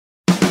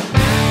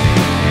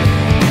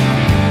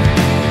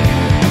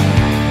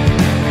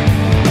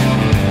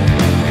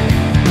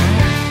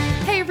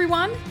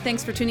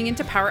thanks for tuning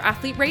into Power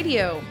Athlete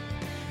Radio.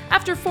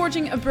 After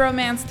forging a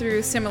bromance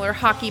through similar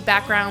hockey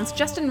backgrounds,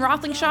 Justin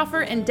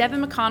Rothlingschoffer and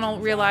Devin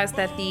McConnell realized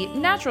that the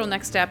natural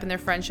next step in their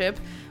friendship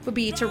would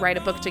be to write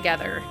a book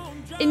together.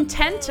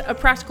 Intent, a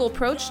practical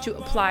approach to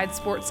applied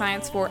sports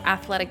science for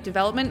athletic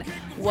development,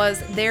 was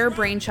their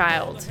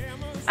brainchild.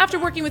 After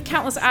working with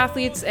countless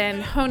athletes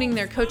and honing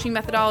their coaching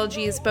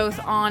methodologies both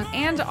on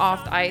and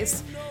off the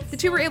ice, the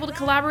two were able to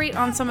collaborate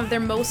on some of their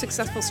most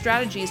successful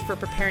strategies for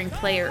preparing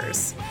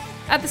players.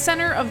 At the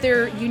center of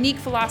their unique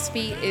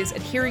philosophy is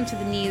adhering to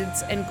the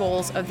needs and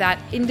goals of that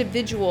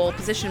individual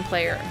position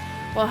player,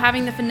 while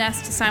having the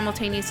finesse to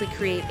simultaneously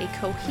create a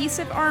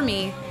cohesive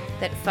army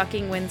that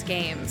fucking wins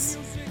games.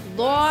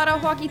 Lot of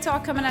hockey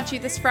talk coming at you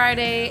this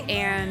Friday,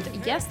 and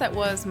yes, that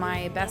was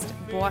my best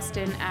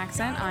Boston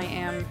accent. I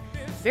am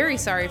very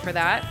sorry for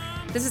that.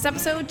 This is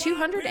episode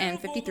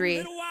 253.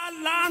 Our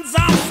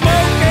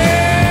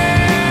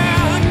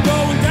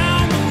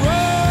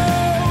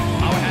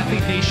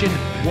Athlete Nation,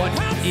 what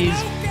is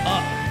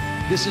up?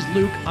 This is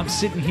Luke. I'm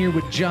sitting here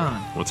with John.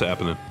 What's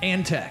happening?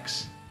 And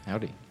Tex.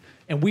 Howdy.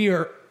 And we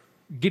are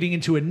getting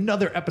into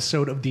another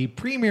episode of the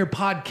premier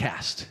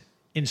podcast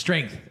in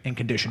strength and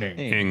conditioning.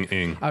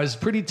 Ing. I was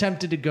pretty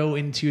tempted to go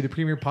into the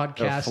premier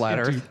podcast Flat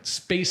into Earth?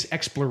 space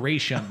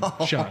exploration,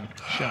 Sean.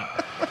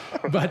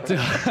 But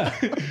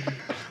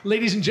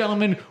ladies and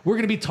gentlemen, we're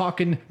going to be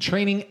talking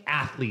training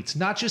athletes,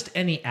 not just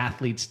any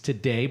athletes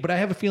today, but I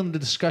have a feeling the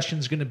discussion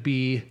is going to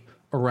be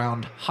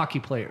around hockey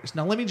players.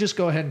 Now, let me just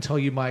go ahead and tell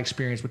you my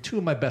experience with two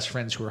of my best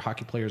friends who were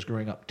hockey players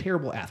growing up.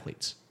 Terrible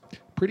athletes.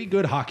 Pretty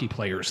good hockey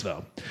players,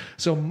 though.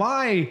 So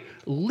my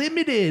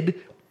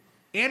limited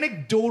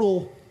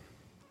anecdotal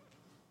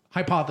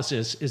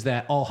hypothesis is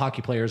that all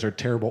hockey players are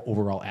terrible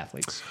overall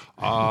athletes.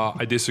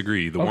 I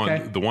disagree. The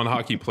Okay. one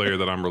hockey player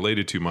that I'm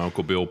related to, my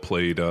Uncle Bill,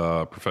 played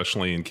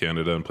professionally in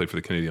Canada and played for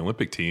the Canadian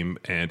Olympic team.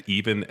 And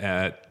even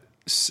at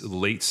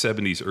late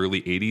 70s,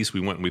 early 80s, we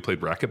went and we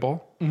played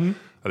racquetball. Mm-hmm.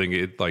 I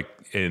think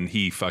and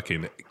he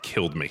fucking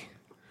killed me.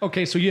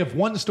 Okay, so you have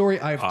one story,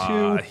 I have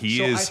two.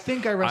 I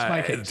think I rest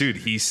my case. Dude,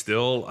 he's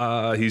still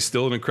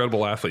an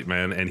incredible athlete,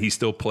 man, and he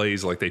still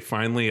plays. Like, they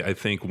finally, I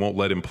think, won't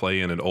let him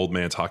play in an old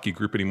man's hockey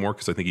group anymore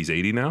because I think he's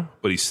 80 now,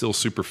 but he's still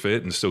super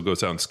fit and still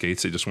goes out and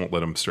skates. They just won't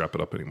let him strap it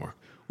up anymore.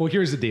 Well,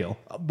 here's the deal.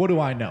 What do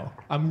I know?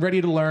 I'm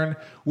ready to learn.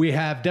 We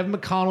have Devin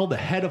McConnell, the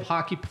head of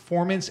hockey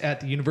performance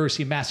at the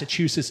University of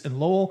Massachusetts in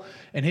Lowell,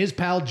 and his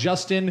pal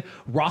Justin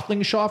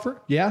Rothlingschoffer.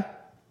 Yeah?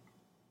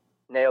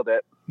 Nailed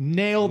it.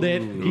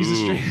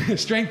 He's a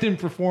strength and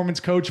performance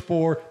coach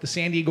for the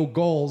San Diego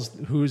Gulls,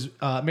 who's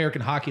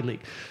American Hockey League.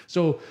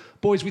 So,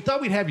 boys, we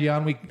thought we'd have you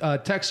on.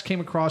 Tex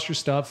came across your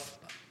stuff.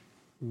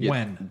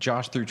 When?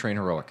 Josh through Train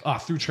Heroic.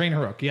 Through Train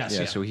Heroic, yes.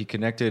 Yeah, so he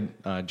connected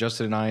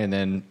Justin and I, and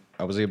then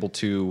I was able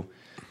to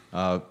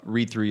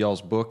read through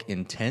y'all's book,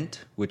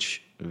 Intent,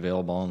 which is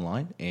available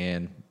online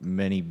and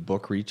many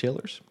book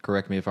retailers.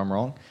 Correct me if I'm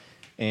wrong.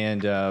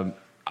 And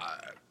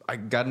I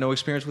got no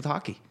experience with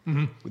hockey.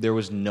 Mm-hmm. There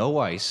was no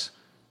ice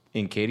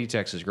in Katy,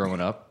 Texas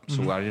growing up,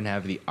 so I didn't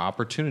have the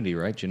opportunity,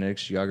 right?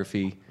 Genetics,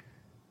 geography,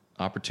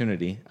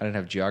 opportunity. I didn't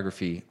have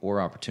geography or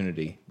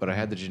opportunity, but I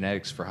had the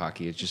genetics for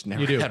hockey. It just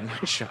never had my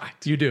shot.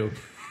 You do.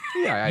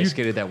 Yeah, I ice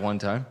skated that one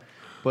time.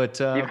 But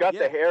You've got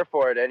the hair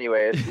for it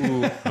anyways.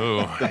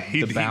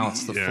 the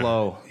bounce, the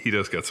flow. He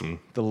does got some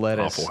the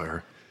lettuce. awful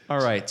hair.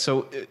 All right,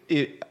 so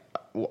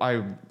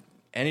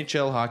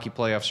NHL hockey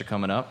playoffs are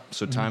coming up,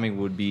 so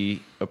timing would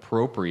be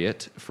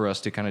appropriate for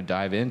us to kind of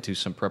dive into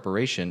some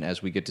preparation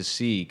as we get to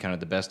see kind of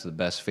the best of the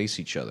best face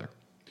each other.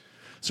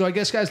 So I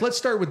guess, guys, let's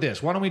start with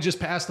this. Why don't we just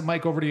pass the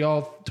mic over to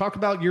y'all? Talk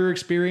about your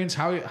experience,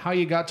 how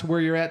you got to where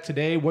you're at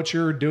today, what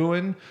you're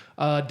doing.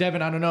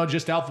 Devin, I don't know,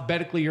 just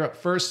alphabetically, you're up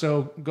first,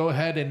 so go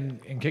ahead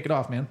and kick it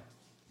off, man.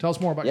 Tell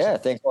us more about yourself.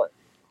 Yeah, thanks a lot.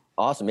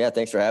 Awesome. Yeah,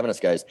 thanks for having us,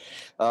 guys.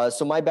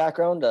 So my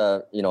background,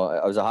 I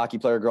was a hockey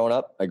player growing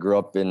up. I grew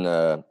up in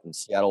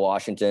Seattle,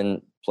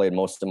 Washington, played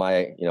most of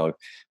my,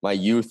 my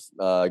youth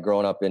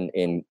growing up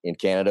in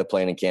Canada,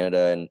 playing in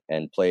Canada,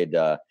 and played,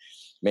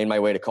 made my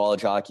way to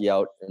college hockey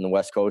out in the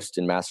West Coast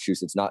in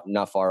Massachusetts,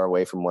 not far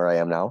away from where I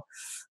am now.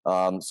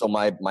 So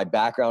my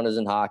background is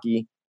in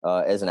hockey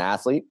as an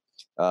athlete.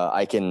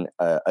 I can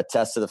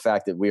attest to the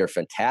fact that we are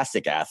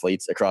fantastic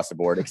athletes across the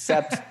board,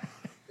 except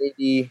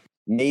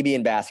maybe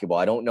in basketball.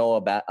 I don't know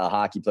about a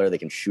hockey player that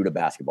can shoot a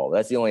basketball.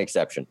 That's the only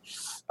exception.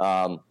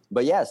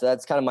 But yeah, so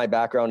that's kind of my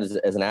background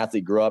as an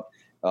athlete. Grew up,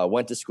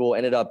 went to school,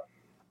 ended up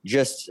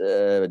just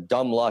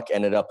dumb luck,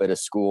 ended up at a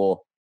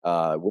school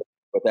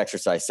with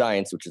exercise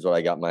science, which is what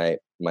I got my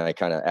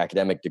kind of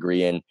academic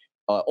degree in,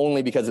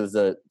 only because it was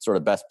the sort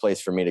of best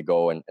place for me to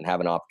go and have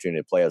an opportunity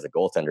to play as a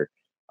goaltender.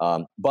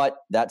 But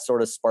that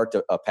sort of sparked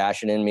a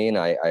passion in me, and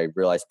I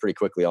realized pretty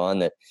quickly on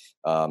that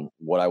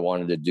what I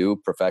wanted to do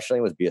professionally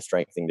was be a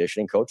strength and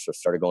conditioning coach. So I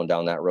started going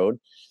down that road.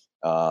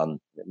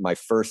 My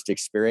first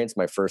experience,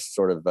 my first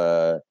sort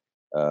of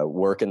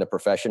work in the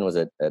profession was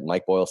at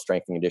Mike Boyle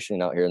Strength and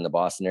Conditioning out here in the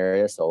Boston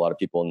area. So a lot of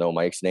people know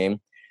Mike's name.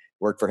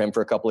 Worked for him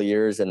for a couple of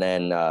years, and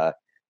then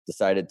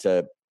decided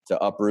to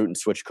uproot and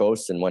switch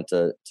coasts and went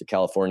to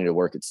California to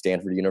work at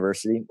Stanford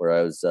University, where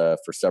I was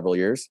for several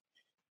years.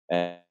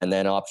 And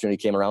then an opportunity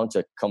came around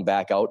to come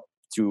back out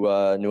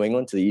to New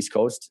England, to the East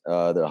Coast.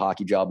 The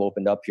hockey job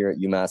opened up here at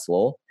UMass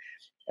Lowell,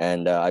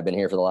 and I've been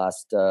here for the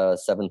last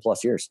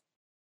 7+ years.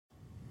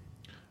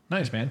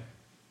 Nice, man.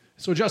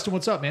 So Justin,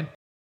 what's up, man?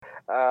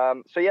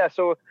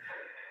 So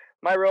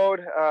my road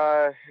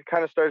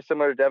kind of started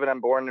similar to Devin. I'm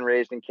born and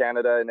raised in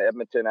Canada, in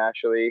Edmonton,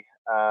 actually,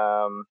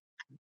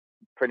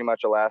 pretty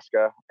much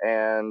Alaska.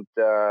 And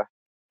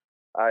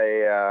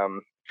I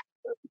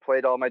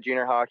played all my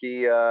junior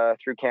hockey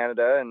through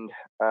Canada, and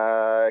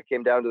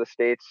came down to the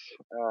States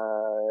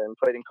and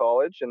played in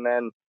college. And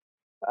then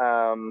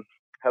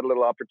had a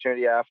little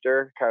opportunity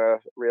after, kind of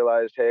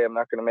realized, hey, I'm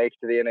not going to make it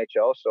to the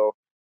NHL. So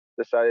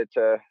decided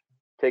to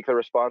take the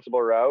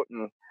responsible route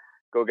and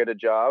go get a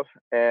job,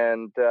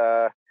 and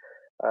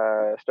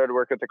started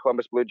working with the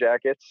Columbus Blue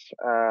Jackets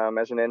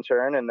as an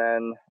intern, and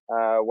then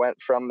went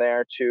from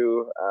there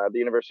to the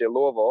University of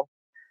Louisville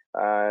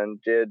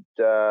and did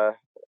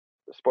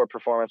sport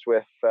performance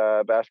with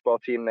basketball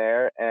team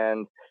there.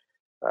 And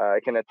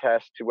I can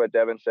attest to what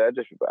Devin said.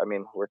 I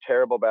mean, we're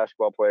terrible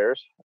basketball players,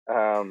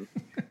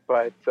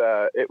 but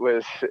it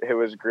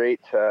was great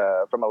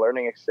from a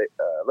learning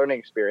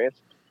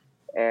experience.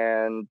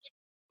 And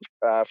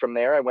from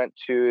there, I went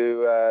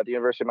to the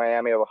University of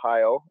Miami of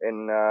Ohio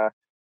in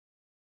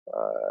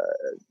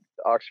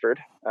Oxford,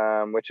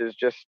 which is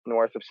just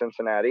north of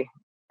Cincinnati,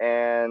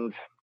 and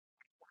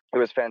it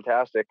was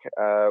fantastic.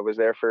 Was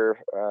there for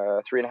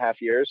 3.5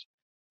 years,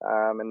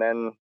 and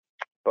then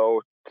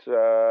about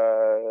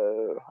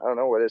I don't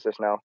know, what is this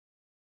now?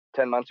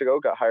 10 months ago,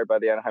 got hired by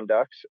the Anaheim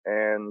Ducks,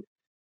 and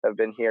have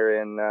been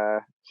here in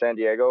San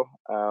Diego,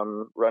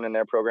 running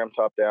their program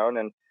top down,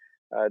 and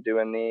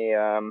doing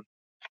the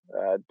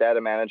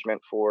data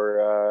management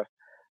for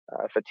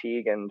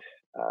fatigue and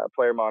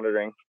player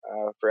monitoring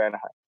for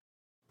Anaheim.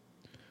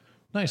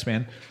 Nice,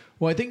 man.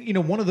 Well, I think,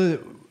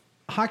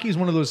 hockey is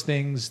one of those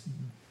things,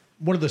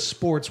 one of the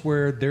sports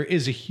where there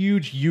is a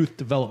huge youth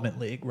development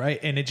league, right?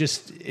 And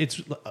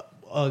it's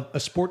a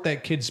sport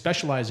that kids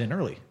specialize in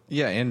early.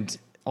 Yeah, and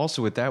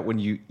also with that, when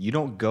you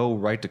don't go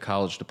right to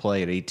college to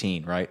play at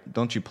 18, right?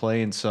 Don't you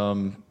play in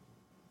some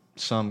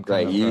kind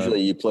right? of,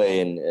 Usually, you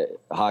play in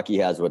hockey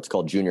has what's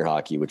called junior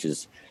hockey, which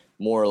is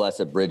more or less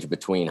a bridge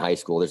between high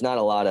school. There's not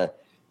a lot of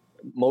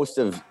most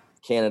of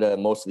Canada,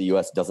 most of the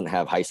U.S. doesn't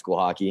have high school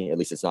hockey. At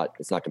least it's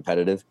not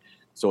competitive.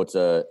 So it's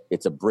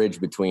a bridge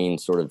between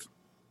sort of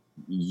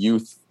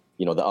youth,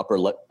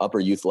 the upper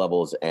youth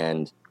levels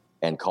and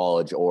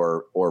college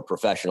or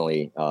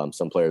professionally.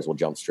 Some players will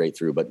jump straight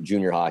through, but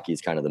junior hockey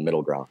is kind of the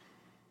middle ground.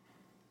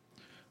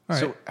 All right.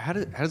 So how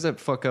does that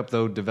fuck up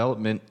though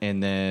development,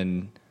 and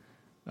then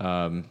where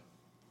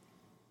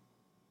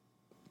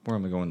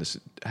am I going with this?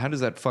 How does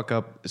that fuck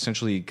up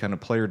essentially kind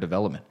of player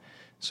development?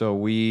 So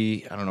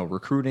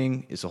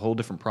recruiting is a whole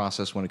different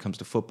process when it comes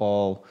to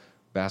football,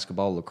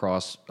 basketball,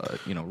 lacrosse, Well,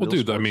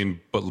 dude, sports. I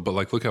mean, but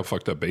like, look how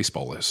fucked up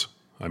baseball is.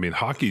 I mean,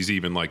 hockey's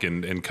even like,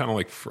 and kind of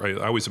like,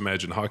 I always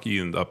imagine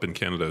hockey up in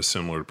Canada is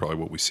similar to probably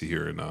what we see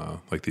here in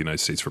like the United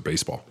States for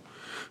baseball.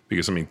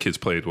 Because, I mean, kids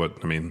played my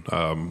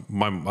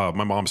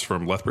mom's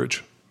from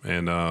Lethbridge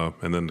and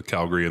then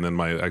Calgary. And then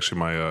my aunt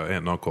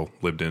and uncle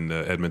lived in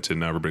Edmonton.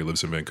 Now everybody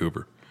lives in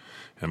Vancouver.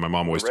 And my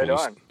mom always told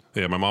us.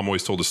 Yeah, my mom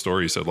always told a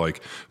story. Said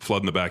like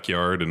flood in the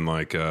backyard and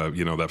like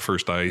that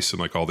first ice and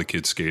like all the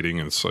kids skating,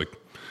 and it's like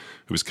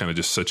it was kind of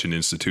just such an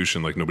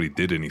institution. Like nobody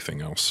did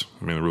anything else.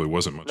 I mean, there really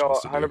wasn't much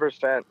else to do.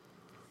 100%.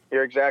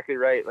 You're exactly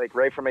right. Like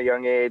right from a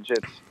young age,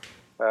 it's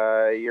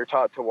you're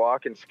taught to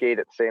walk and skate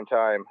at the same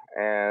time,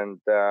 and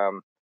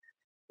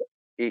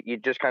you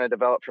just kind of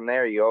develop from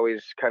there. You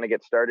always kind of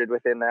get started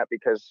within that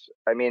because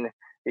I mean,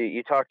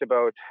 you talked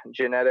about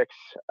genetics,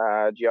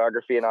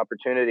 geography, and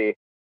opportunity,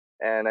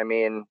 and I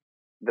mean.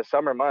 The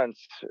summer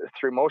months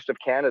through most of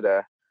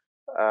Canada,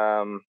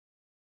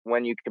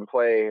 when you can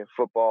play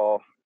football,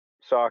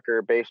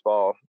 soccer,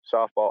 baseball,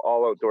 softball,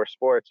 all outdoor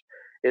sports,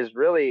 is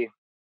really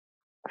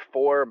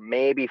 4,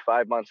 maybe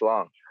 5 months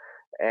long.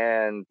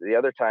 And the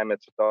other time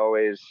it's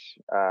always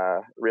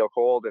real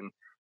cold, and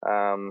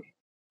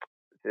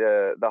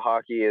the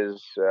hockey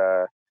is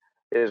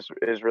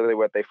really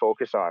what they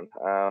focus on.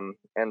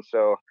 And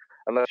so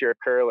unless you're a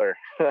curler,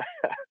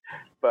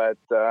 but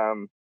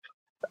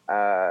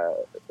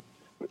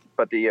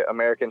the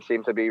Americans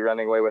seem to be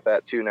running away with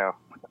that too now.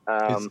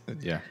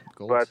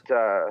 Goals.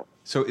 But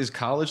so is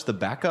college the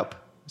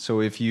backup?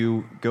 So if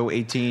you go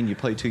 18, you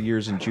play 2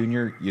 years in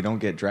junior, you don't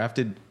get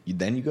drafted,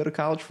 then you go to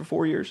college for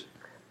 4 years?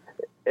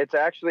 It's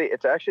actually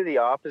the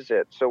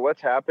opposite. So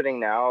what's happening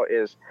now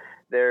is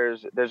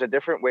there's a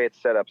different way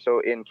it's set up.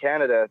 So in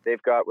Canada,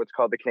 they've got what's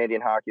called the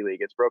Canadian Hockey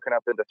League. It's broken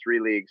up into 3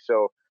 leagues.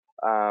 So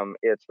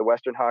it's the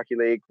Western Hockey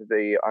League,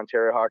 the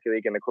Ontario Hockey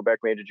League, and the Quebec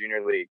Major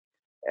Junior League.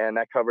 And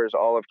that covers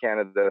all of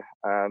Canada.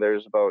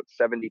 There's about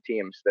 70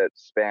 teams that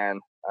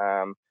span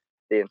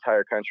the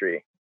entire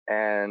country.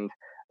 And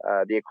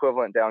the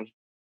equivalent down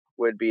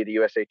would be the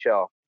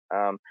USHL.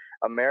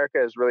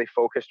 America is really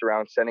focused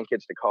around sending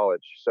kids to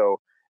college.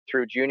 So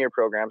through junior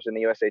programs in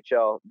the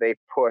USHL, they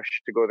push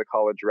to go the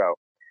college route.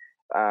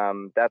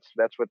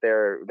 That's what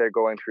they're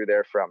going through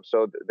there from.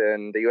 So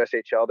then the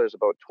USHL, there's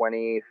about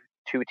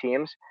 22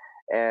 teams,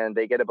 and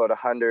they get about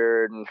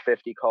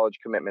 150 college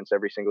commitments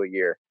every single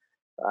year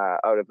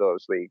out of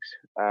those leagues.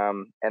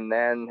 And in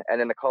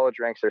the college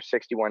ranks, there's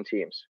 61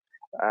 teams.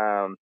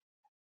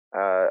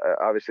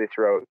 Obviously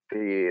throughout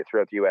the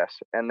US,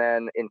 and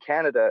then in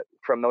Canada,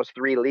 from those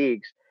 3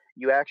 leagues,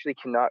 you actually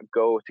cannot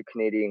go to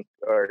Canadian,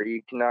 or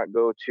you cannot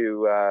go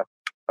to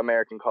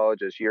American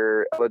colleges.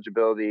 Your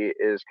eligibility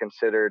is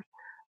considered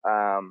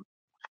null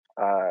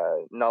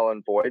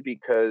and void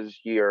because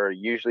you're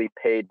usually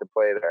paid to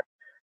play there.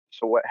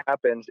 So what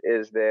happens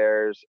is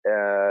there's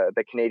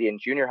the Canadian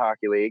Junior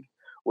Hockey League,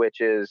 which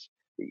is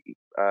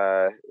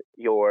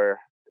your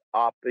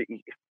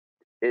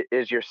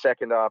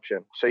second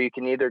option. So you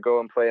can either go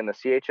and play in the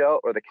CHL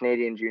or the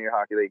Canadian Junior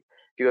Hockey League.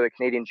 If you go the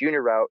Canadian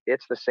Junior route,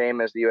 it's the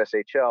same as the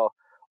USHL,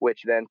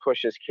 which then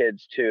pushes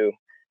kids to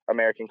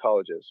American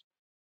colleges.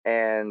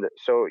 And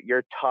so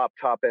your top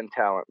end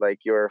talent, like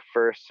your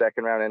first,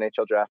 second round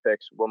NHL draft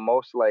picks, will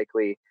most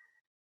likely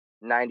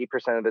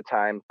 90% of the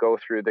time go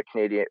through the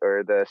Canadian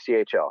or the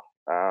CHL,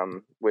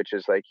 which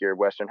is like your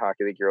Western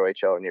Hockey League, your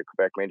OHL, and your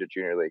Quebec Major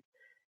Junior League.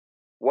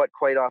 What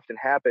quite often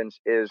happens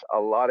is a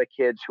lot of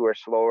kids who are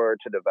slower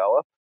to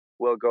develop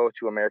will go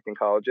to American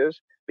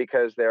colleges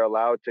because they're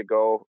allowed to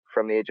go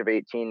from the age of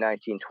 18,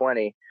 19,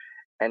 20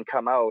 and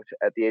come out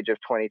at the age of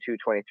 22,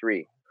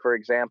 23. For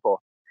example,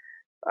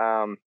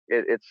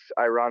 it's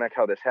ironic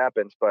how this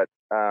happens, but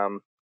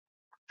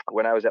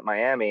when I was at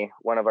Miami,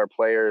 one of our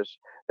players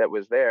that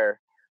was there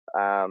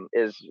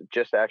is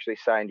just actually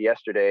signed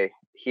yesterday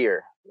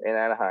here in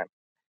Anaheim.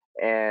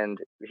 And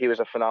he was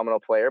a phenomenal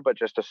player, but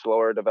just a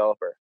slower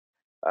developer.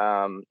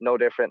 No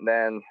different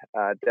than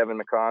Devin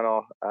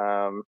McConnell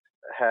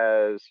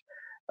has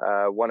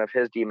one of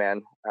his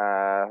D-men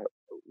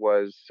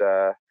was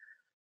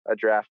a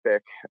draft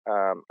pick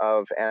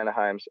of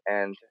Anaheim's,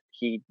 and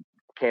he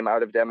came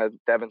out of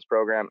Devin's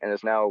program and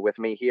is now with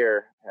me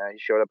here. He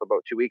showed up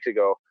about 2 weeks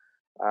ago,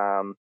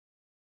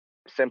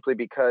 simply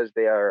because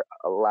they are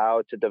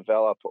allowed to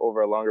develop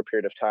over a longer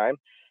period of time.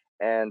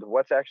 And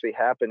what's actually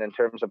happened in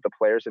terms of the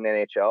players in the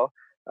NHL,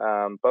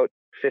 about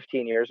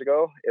 15 years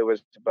ago, it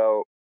was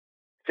about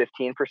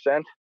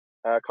 15%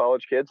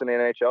 college kids in the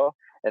NHL,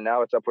 and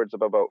now it's upwards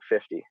of about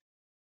 50.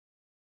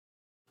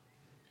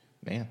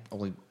 Man,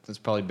 that's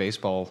probably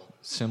baseball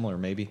similar,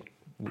 maybe.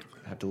 We'll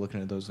have to look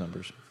into those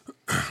numbers.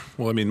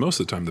 Well, I mean, most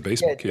of the time the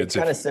baseball kids, it's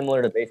kind of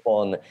similar to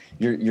baseball, and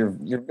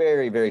you're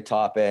very, very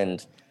top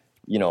end,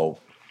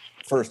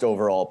 first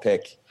overall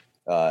pick,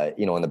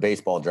 in the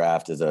baseball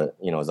draft as a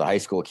high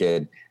school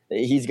kid.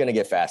 He's going to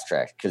get fast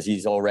tracked because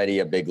he's already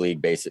a big league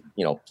basic,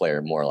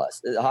 player, more or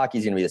less.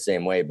 Hockey's going to be the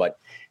same way, but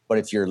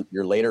it's your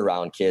later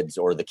round kids,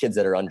 or the kids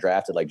that are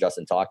undrafted, like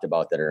Justin talked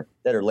about, that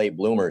are late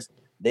bloomers.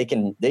 They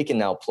can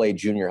now play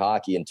junior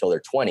hockey until they're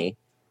 20,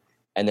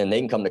 and then they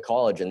can come to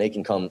college and they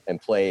can come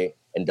and play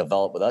and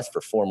develop with us for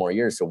 4 more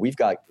years. So we've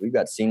got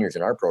seniors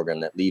in our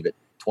program that leave at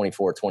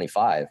 24,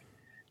 25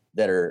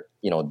 that are,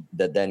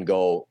 that then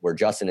go where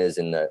Justin is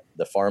in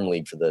the farm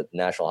league for the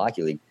National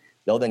Hockey League.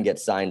 They'll then get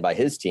signed by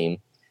his team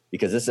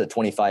because this is a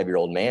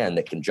 25-year-old man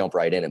that can jump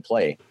right in and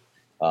play.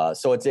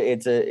 So it's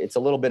a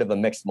little bit of a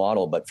mixed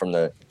model, but from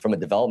a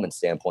development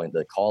standpoint,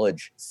 the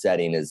college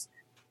setting is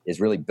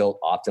really built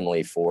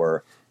optimally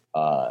for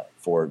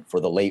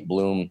the late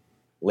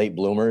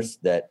bloomers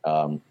that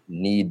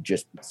need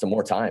just some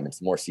more time and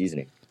some more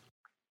seasoning.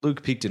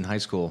 Luke peaked in high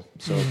school,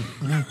 so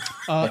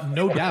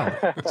no doubt.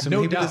 so no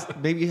maybe doubt.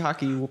 Maybe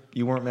hockey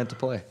you weren't meant to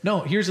play.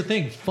 No, here's the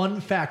thing.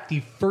 Fun fact: the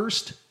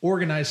first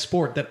organized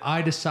sport that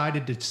I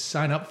decided to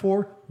sign up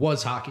for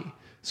was hockey.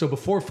 So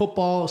before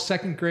football,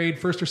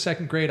 first or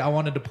second grade, I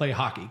wanted to play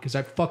hockey because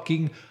I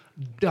fucking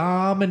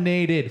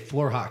dominated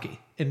floor hockey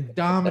and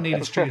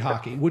dominated street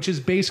hockey, which is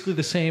basically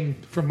the same,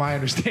 from my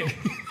understanding,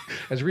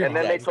 as real. And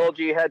then they told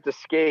you had to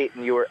skate,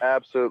 and you were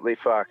absolutely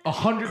fucked.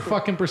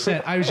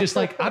 100%. I was just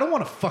like, I don't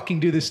want to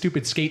fucking do this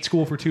stupid skate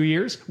school for 2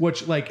 years,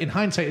 which, like, in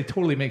hindsight, it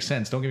totally makes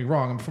sense. Don't get me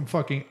wrong. I'm from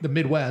fucking the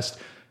Midwest.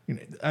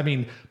 I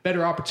mean,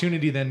 better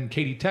opportunity than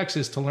Katy,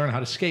 Texas to learn how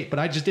to skate, but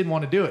I just didn't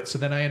want to do it. So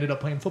then I ended up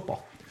playing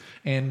football.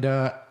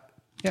 And,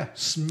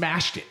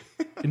 smashed it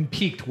and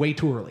peaked way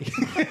too early.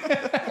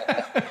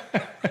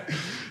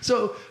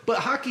 So, but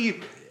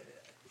hockey,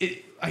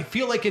 I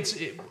feel like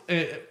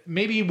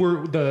maybe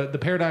the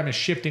paradigm is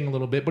shifting a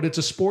little bit, but it's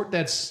a sport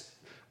that's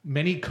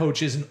many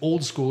coaches and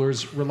old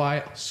schoolers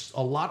rely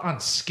a lot on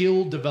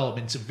skill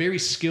development. It's a very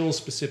skill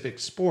specific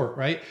sport,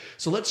 right?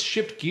 So let's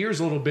shift gears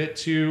a little bit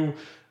to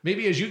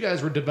maybe as you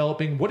guys were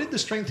developing, what did the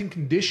strength and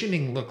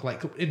conditioning look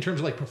like in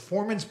terms of like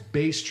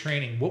performance-based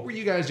training? What were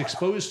you guys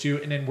exposed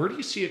to? And then where do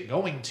you see it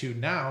going to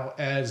now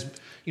as,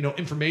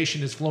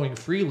 information is flowing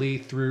freely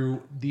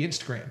through the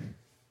Instagram?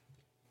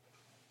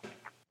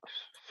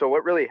 So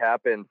what really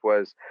happened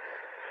was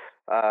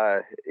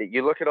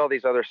you look at all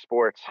these other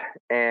sports,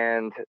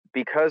 and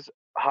because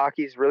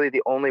hockey's really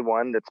the only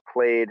one that's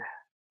played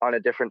on a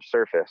different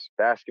surface.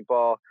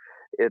 Basketball,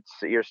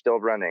 you're still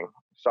running.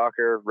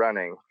 Soccer,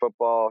 running.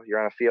 Football, you're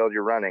on a field,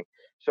 you're running.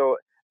 So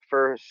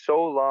for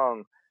so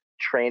long,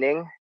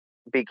 training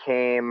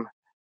became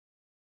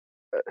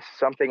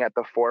something at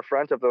the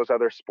forefront of those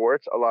other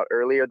sports a lot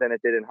earlier than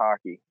it did in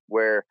hockey,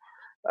 where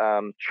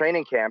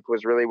training camp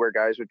was really where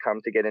guys would come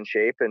to get in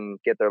shape and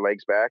get their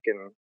legs back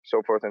and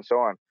so forth and so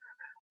on.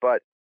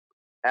 But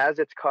as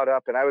it's caught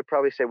up, and I would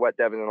probably say, what,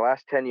 Devin, in the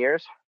last 10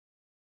 years?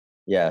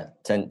 Yeah,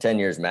 10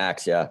 years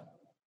max, yeah.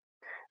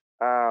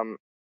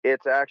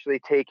 It's actually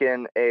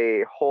taken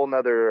a whole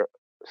nother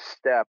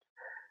step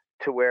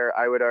to where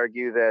I would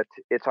argue that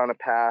it's on a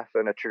path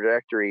and a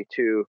trajectory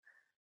to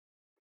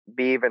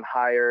be even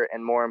higher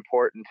and more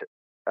important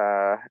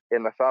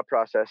in the thought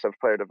process of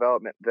player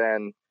development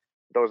than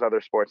those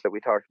other sports that we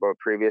talked about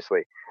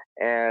previously.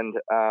 And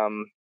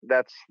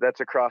that's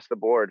across the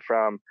board,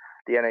 from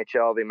the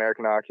NHL, the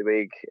American Hockey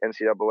League,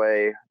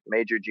 NCAA,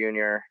 major,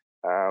 junior,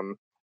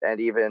 and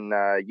even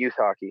youth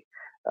hockey.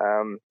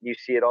 You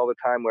see it all the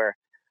time where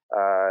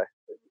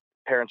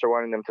parents are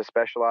wanting them to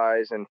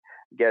specialize and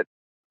get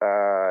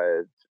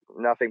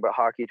nothing but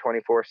hockey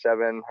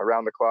 24/7,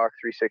 around the clock,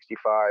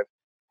 365,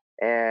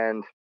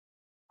 and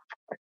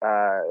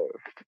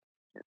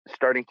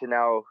starting to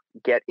now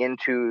get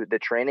into the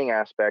training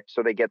aspect.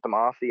 So they get them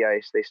off the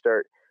ice, they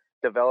start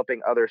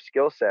developing other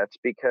skill sets,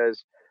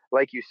 because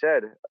like you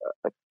said,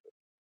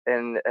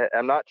 and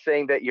I'm not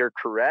saying that you're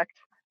correct,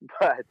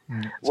 but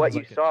what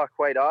you saw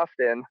quite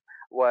often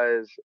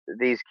was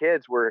these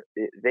kids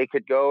they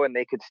could go and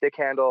they could stick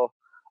handle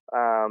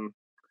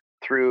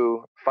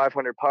through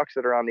 500 pucks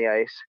that are on the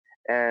ice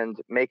and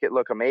make it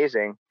look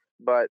amazing.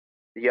 But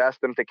you ask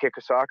them to kick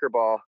a soccer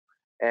ball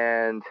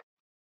and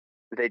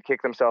they'd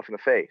kick themselves in the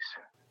face.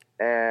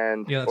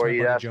 And or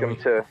you'd ask them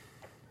to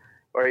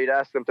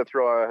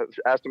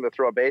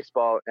throw a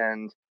baseball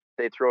and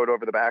they'd throw it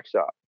over the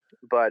backstop.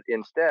 But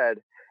instead,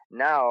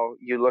 now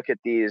you look at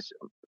the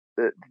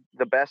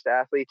best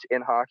athletes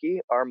in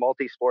hockey are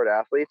multi-sport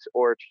athletes,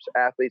 or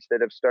athletes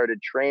that have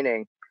started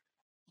training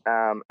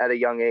at a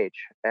young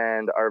age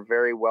and are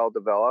very well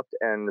developed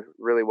and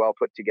really well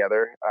put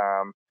together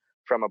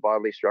from a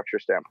bodily structure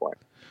standpoint.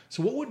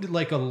 So what would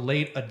like a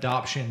late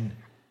adoption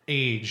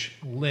age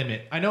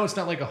limit? I know it's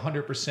not like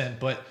 100%,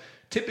 but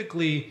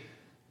typically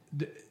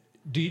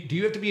do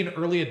you have to be an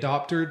early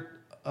adopter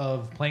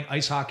of playing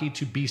ice hockey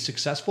to be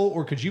successful,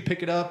 or could you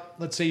pick it up,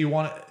 let's say you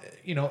want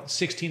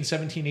 16,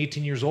 17,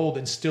 18 years old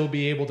and still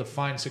be able to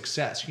find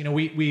success?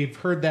 We've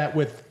heard that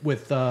with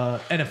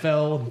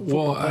NFL and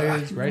football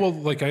players, right? Well,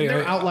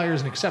 there are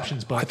outliers and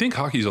exceptions, but I think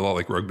hockey's a lot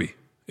like rugby,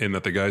 in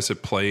that the guys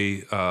that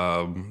play, it's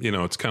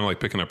kind of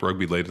like picking up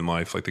rugby late in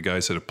life. Like the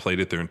guys that have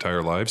played it their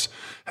entire lives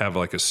have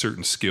like a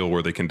certain skill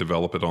where they can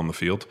develop it on the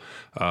field,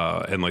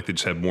 and like they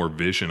just have more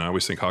vision. I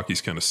always think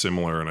hockey's kind of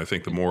similar, and I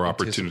think the more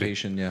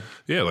opportunity,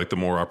 like the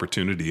more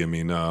opportunity. I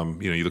mean,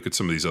 you look at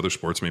some of these other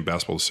sports. I mean,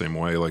 basketball the same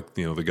way. Like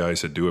the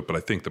guys that do it, but I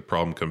think the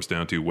problem comes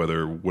down to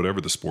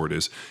whatever the sport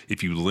is,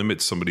 if you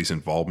limit somebody's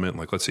involvement,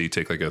 like let's say you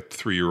take like a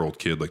 3-year-old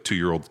kid, like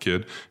 2-year-old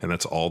kid, and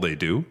that's all they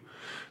do.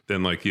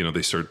 Then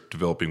they start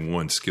developing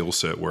one skill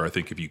set, where I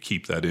think if you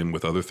keep that in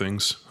with other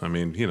things, I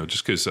mean,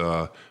 just because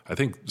I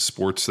think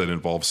sports that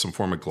involve some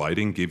form of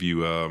gliding give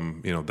you,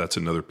 that's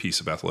another piece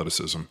of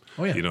athleticism.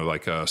 Oh, yeah.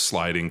 Like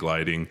sliding,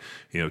 gliding,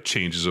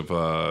 changes of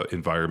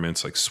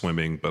environments like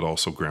swimming, but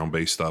also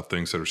ground-based stuff,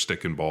 things that are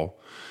stick and ball,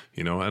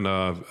 and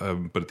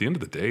but at the end of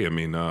the day, I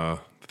mean, the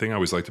thing I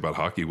always liked about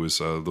hockey was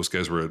those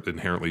guys were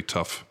inherently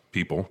tough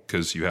people,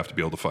 because you have to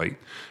be able to fight.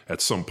 At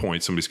some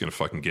point, somebody's going to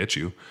fucking get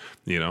you,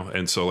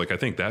 and so like I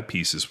think that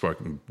piece is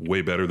fucking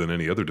way better than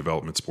any other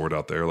development sport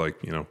out there. Like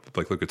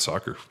look at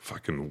soccer,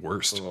 fucking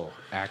worst.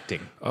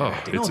 Acting.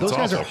 those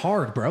guys are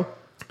hard, bro.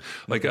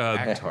 Like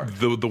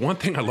the one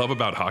thing I love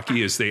about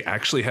hockey is they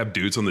actually have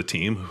dudes on the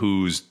team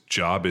whose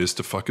job is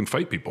to fucking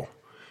fight people.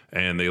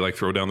 And they like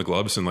throw down the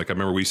gloves. And like, I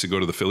remember we used to go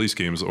to the Phillies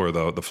games or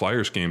the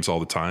Flyers games all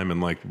the time. And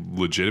like,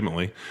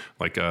 legitimately,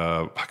 like,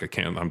 I'm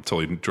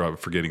totally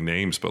forgetting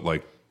names, but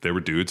like they were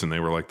dudes and they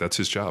were like, that's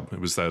his job.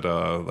 It was that,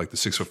 like the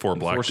 6'4"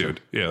 black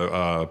dude.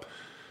 Yeah.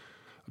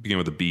 Began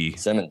with a B.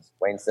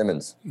 Wayne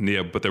Simmons.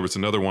 Yeah. But there was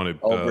another one.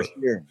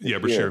 Brashear. Yeah.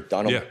 Brashear.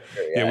 Donald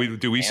Yeah. We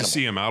used to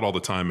see him out all the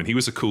time, and he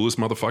was the coolest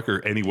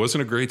motherfucker. And he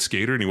wasn't a great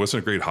skater and he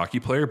wasn't a great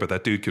hockey player, but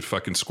that dude could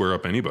fucking square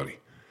up anybody.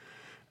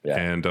 Yeah,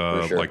 and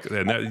sure.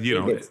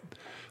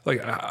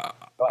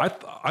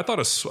 I thought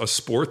a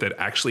sport that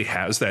actually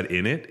has that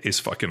in it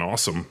is fucking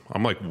awesome.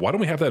 I'm like, why don't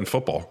we have that in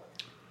football?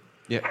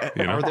 Yeah.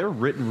 Are there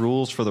written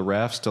rules for the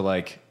refs to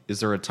like,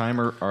 is there a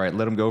timer? All right,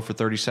 let him go for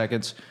 30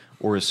 seconds.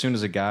 Or as soon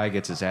as a guy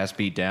gets his ass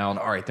beat down,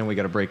 all right, then we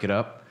got to break it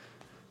up.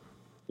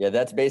 Yeah,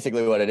 that's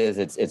basically what it is.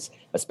 It's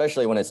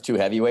especially when it's two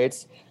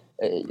heavyweights.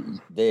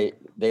 They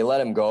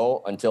let him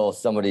go until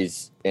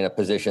somebody's in a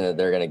position that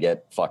they're going to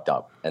get fucked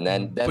up, and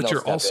then but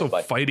you're also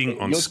fighting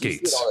on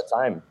skates. You see it all the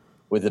time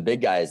with the big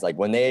guys. Like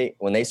when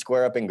they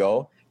square up and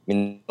go, I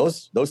mean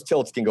those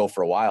tilts can go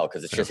for a while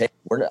because it's just, hey,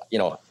 we're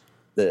not,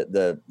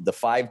 the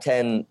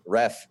 5'10"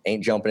 ref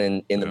ain't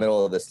jumping in the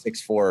middle of the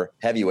 6'4"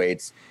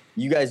 heavyweights.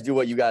 You guys do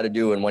what you got to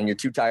do, and when you're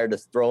too tired to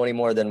throw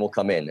anymore, then we'll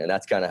come in. And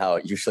that's kind of how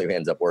it usually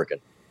ends up working.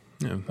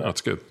 Yeah, that's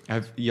good.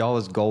 Have y'all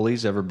as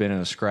goalies ever been in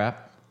a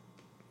scrap?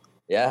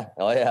 Yeah.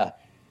 Oh yeah.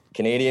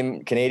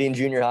 Canadian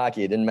junior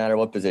hockey. It didn't matter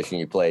what position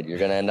you played. You're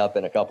going to end up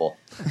in a couple.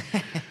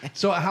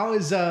 So how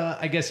is,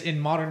 I guess in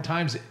modern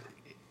times,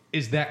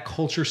 is that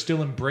culture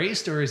still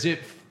embraced, or is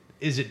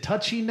it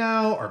touchy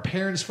now? Are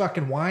parents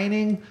fucking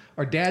whining?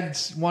 Are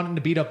dads wanting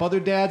to beat up other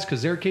dads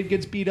because their kid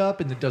gets beat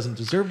up and it doesn't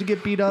deserve to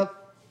get beat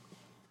up?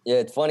 Yeah,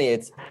 it's funny.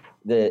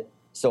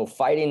 So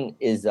fighting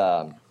is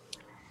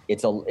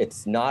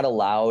it's not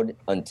allowed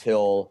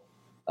until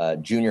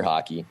junior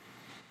hockey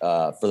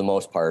for the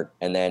most part,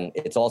 and then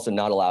it's also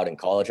not allowed in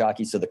college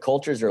hockey. So the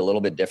cultures are a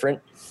little bit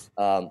different.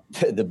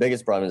 The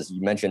biggest problem is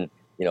you mentioned,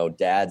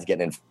 dads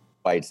getting in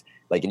fights.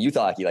 Like in youth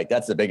hockey, like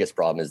that's the biggest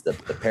problem is the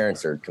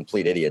parents are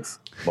complete idiots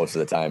most of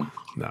the time.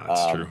 No,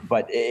 it's true.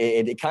 But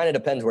it kind of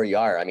depends where you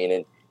are. I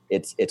mean,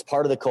 it's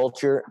part of the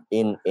culture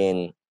in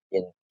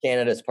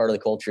Canada. It's part of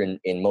the culture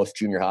in most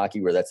junior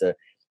hockey where that's a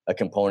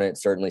component,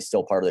 certainly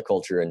still part of the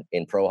culture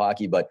in pro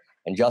hockey.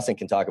 And Justin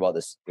can talk about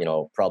this,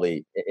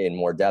 probably in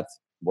more depth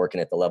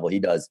working at the level he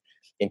does.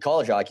 In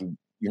college hockey,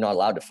 you're not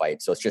allowed to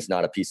fight. So it's just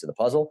not a piece of the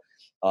puzzle.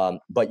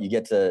 But you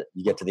get to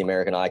the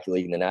American Hockey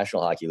League and the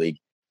National Hockey League.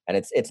 And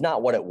it's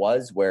not what it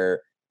was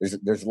where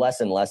there's less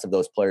and less of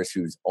those players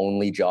whose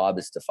only job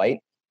is to fight,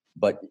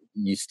 but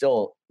you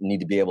still need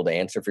to be able to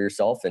answer for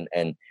yourself.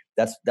 And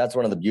that's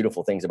one of the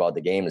beautiful things about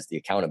the game is the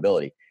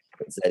accountability.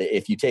 It's that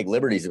if you take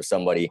liberties with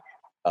somebody,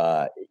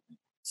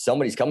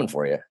 somebody's coming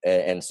for you.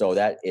 And so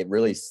that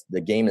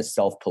the game is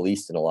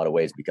self-policed in a lot of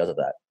ways because of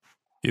that.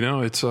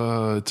 It's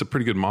a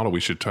pretty good model.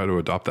 We should try to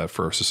adopt that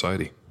for our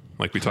society.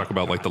 Like we talk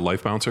about like the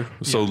life bouncer.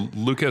 So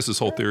Luke has this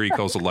whole theory he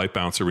calls a life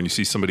bouncer. When you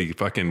see somebody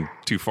fucking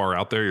too far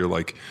out there, you're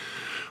like,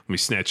 let me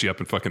snatch you up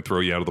and fucking throw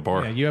you out of the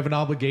bar. Yeah, you have an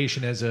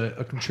obligation as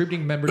a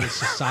contributing member to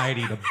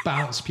society to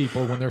bounce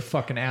people when they're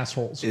fucking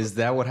assholes. Is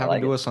that what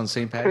happened to us on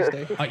St. Patty's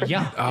Day?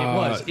 Yeah, it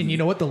was. And you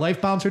know what? The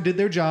life bouncer did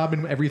their job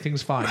and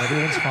everything's fine.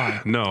 Everyone's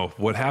fine. No,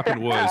 what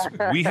happened was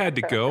we had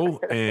to go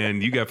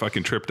and you got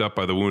fucking tripped up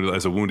by the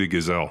wounded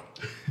gazelle.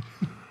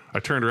 I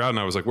turned around and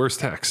I was like, where's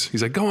Tex?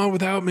 He's like, go on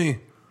without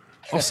me.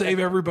 I'll save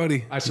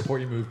everybody. I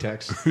support your move,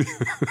 Tex.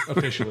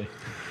 Officially.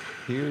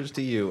 Here's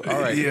to you. All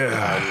right.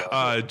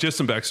 Yeah. Just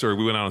some backstory.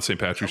 We went out on St.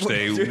 Patrick's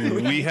Day.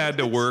 We had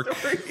to work.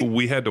 So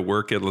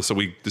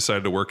we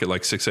decided to work at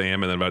like 6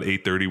 a.m. and then about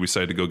 8:30 we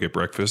decided to go get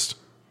breakfast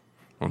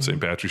on St.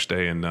 Patrick's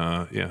Day. And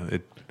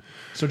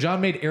So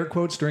John made air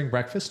quotes during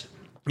breakfast.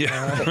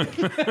 Yeah.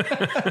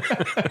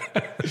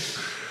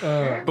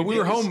 But we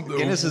were home.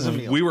 Guinness is a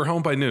meal. We were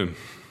home by noon,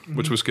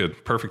 which was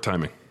good. Perfect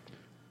timing.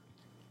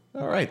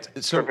 All right.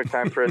 So Perfect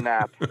time for a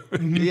nap.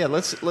 yeah,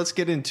 let's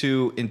get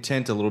into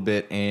intent a little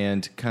bit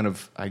and kind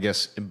of, I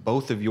guess,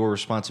 both of your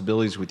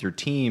responsibilities with your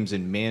teams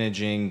in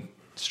managing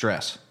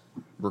stress,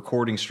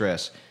 recording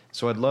stress.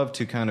 So I'd love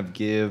to kind of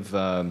give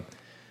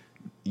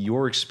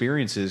your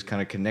experiences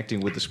kind of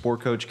connecting with the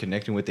sport coach,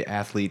 connecting with the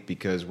athlete,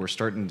 because we're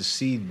starting to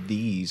see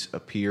these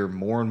appear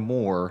more and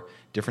more,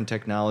 different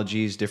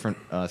technologies, different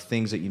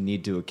things that you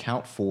need to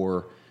account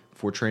for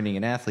training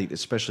an athlete,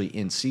 especially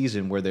in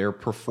season where their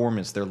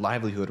performance, their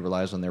livelihood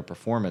relies on their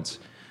performance.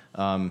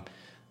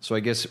 So I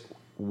guess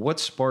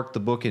what sparked the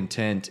book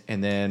Intent,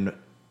 and then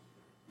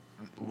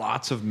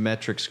lots of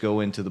metrics go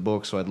into the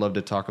book. So I'd love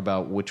to talk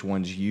about which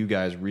ones you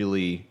guys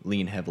really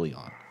lean heavily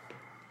on.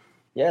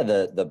 Yeah,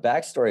 the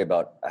backstory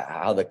about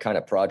how the kind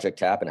of project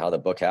happened, how the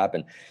book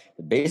happened.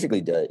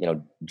 Basically,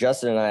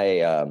 Justin and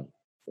I,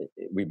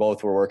 we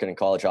both were working in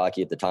college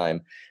hockey at the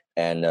time,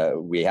 and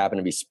we happened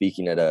to be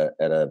speaking at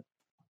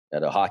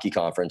a hockey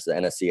conference, the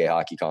NSCA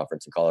hockey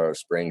conference in Colorado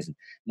Springs. And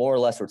more or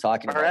less, we're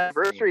talking Our about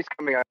anniversary's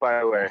coming up, by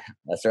the way.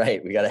 That's right.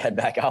 We got to head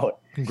back out.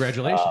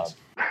 Congratulations.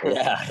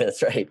 Yeah,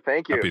 that's right.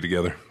 Thank you. Happy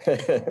together.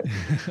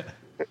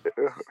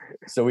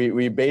 So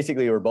we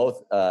basically were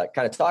both kind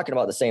of talking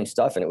about the same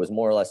stuff, and it was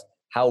more or less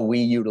how we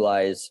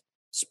utilize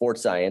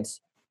sports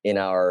science in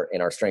our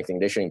strength and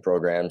conditioning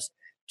programs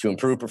to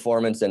improve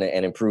performance and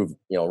improve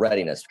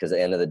readiness. Because at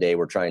the end of the day,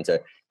 we're trying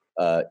to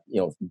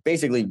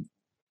basically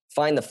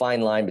find the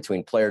fine line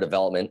between player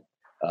development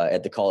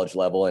at the college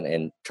level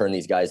and turn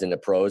these guys into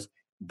pros,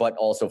 but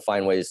also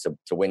find ways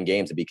to win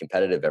games and be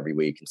competitive every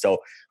week. And so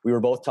we were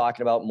both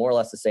talking about more or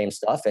less the same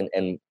stuff.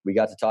 And we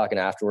got to talking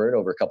afterward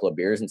over a couple of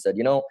beers and said,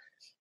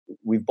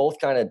 we've both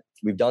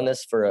we've done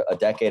this for a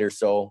decade or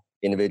so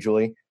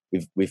individually.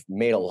 We've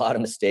made a lot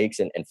of mistakes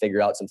and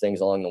figured out some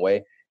things along the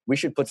way. We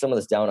should put some of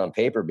this down on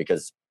paper,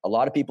 because a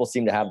lot of people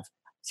seem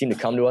to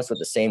come to us with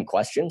the same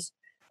questions.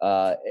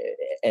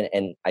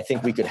 And I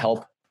think we could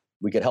help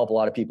a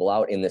lot of people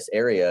out in this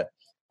area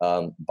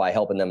by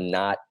helping them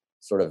not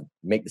sort of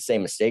make the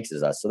same mistakes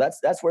as us. So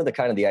that's where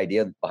the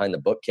idea behind the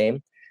book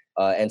came.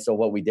 And so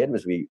what we did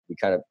was we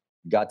kind of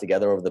got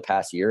together over the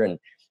past year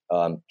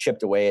and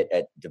chipped away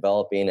at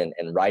developing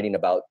and writing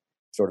about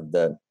sort of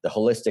the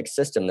holistic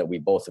system that we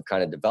both have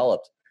kind of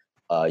developed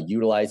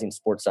utilizing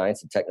sports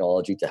science and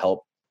technology to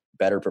help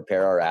better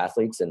prepare our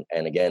athletes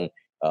and again,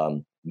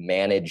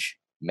 manage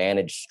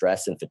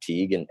stress and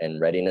fatigue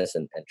and readiness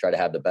and try to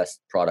have the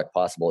best product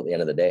possible at the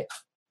end of the day.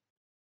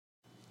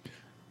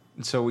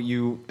 So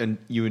you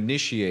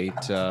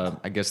initiate,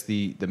 I guess,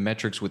 the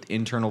metrics with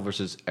internal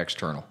versus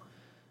external.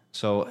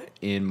 So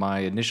in my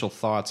initial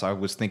thoughts, I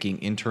was thinking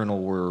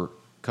internal were a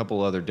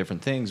couple other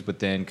different things, but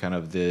then kind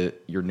of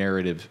your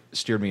narrative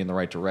steered me in the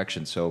right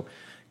direction. So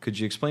could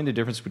you explain the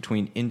difference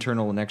between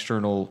internal and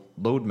external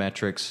load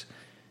metrics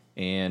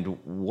and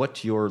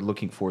what you're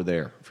looking for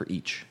there for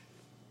each?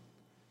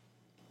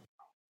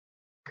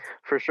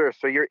 For sure.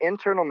 So your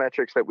internal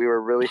metrics that we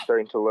were really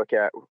starting to look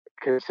at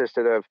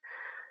consisted of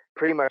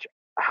pretty much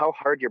how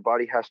hard your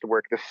body has to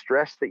work, the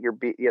stress that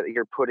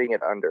you're putting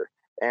it under.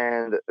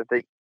 And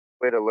the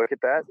way to look at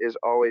that is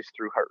always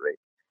through heart rate.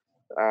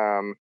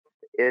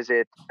 Is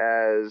it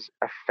as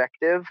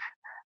effective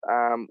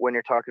when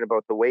you're talking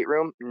about the weight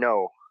room?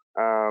 No.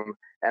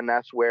 And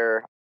that's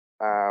where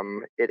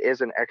it is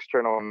an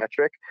external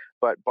metric,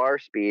 but bar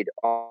speed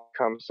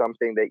becomes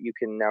something that you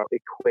can now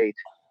equate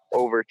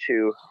over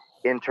to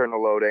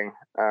internal loading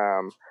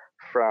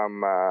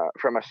from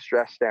a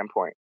stress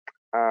standpoint.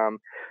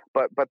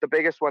 But the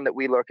biggest one that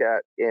we look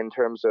at in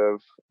terms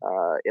of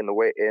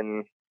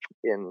in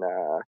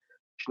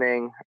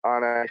conditioning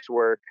on ice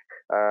work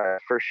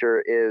for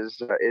sure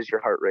is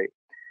your heart rate.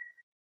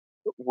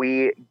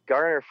 We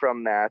garner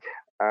from that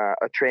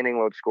a training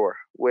load score,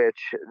 which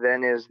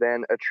then is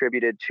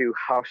attributed to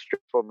how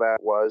stressful that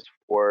was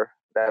for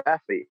that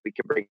athlete. We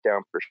can break it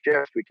down per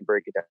shift, we can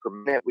break it down per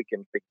minute, we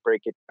can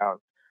break it down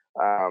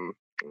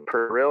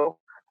per drill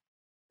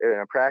in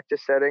a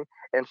practice setting.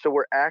 And so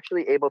we're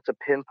actually able to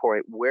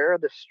pinpoint where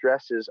the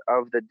stresses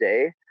of the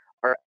day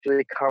are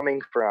actually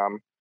coming from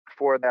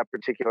for that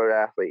particular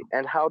athlete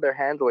and how they're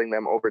handling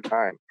them over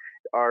time.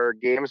 Are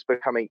games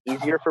becoming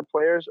easier for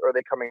players, or are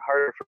they coming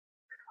harder?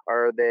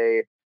 Are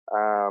they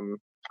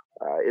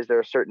is there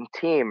a certain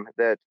team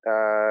that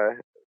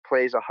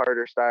plays a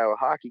harder style of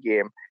hockey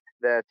game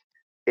that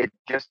it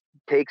just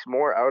takes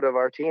more out of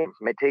our team?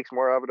 It takes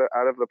more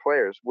out of the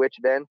players, which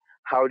then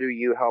how do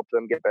you help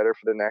them get better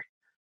for the next?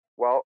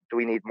 Well, do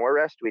we need more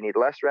rest? Do we need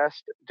less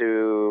rest?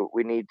 Do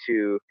we need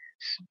to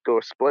go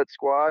split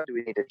squad? Do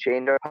we need to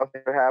change up how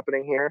things are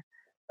happening here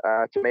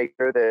to make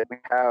sure that we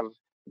have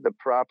the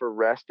proper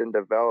rest and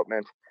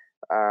development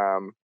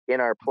in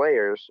our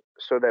players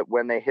so that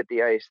when they hit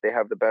the ice, they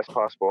have the best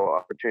possible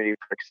opportunity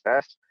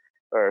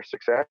for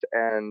success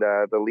and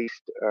the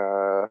least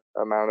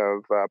amount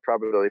of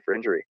probability for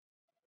injury.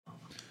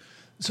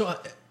 So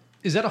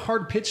is that a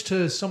hard pitch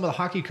to some of the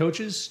hockey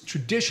coaches?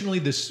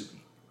 Traditionally,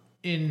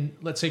 in,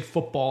 let's say,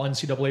 football,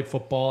 NCAA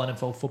football,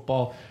 NFL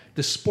football,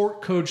 the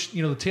sport coach,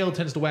 the tail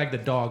tends to wag the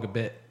dog a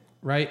bit,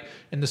 right?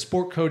 And the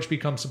sport coach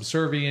becomes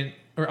subservient,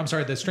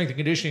 the strength and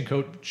conditioning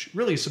coach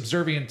really is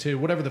subservient to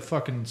whatever the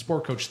fucking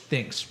sport coach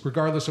thinks,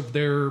 regardless of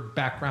their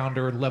background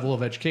or level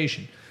of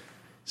education.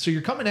 So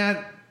you're coming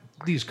at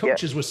these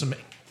coaches with some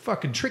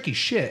fucking tricky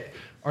shit.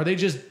 Are they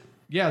just,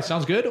 it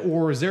sounds good?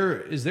 Or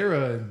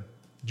do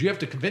you have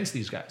to convince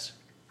these guys?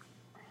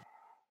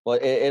 Well,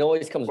 it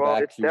always comes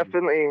back it's to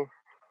definitely.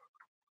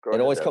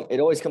 It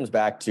always comes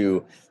back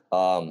to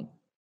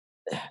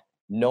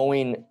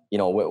knowing,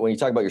 when you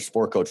talk about your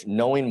sport coach,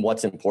 knowing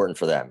what's important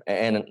for them,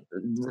 and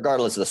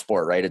regardless of the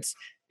sport, right?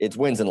 It's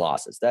wins and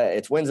losses.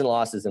 It's wins and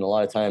losses, and a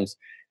lot of times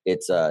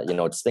it's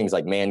it's things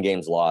like man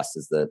games lost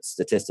is the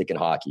statistic in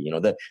hockey.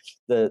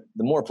 The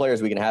more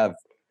players we can have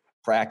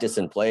practice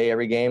and play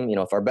every game,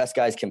 if our best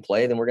guys can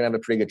play, then we're gonna have a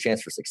pretty good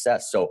chance for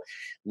success. So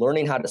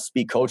learning how to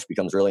speak coach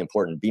becomes really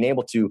important. Being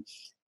able to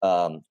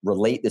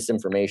relate this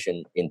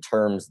information in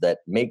terms that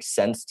make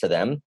sense to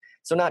them.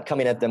 So not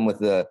coming at them with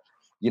the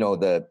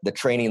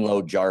training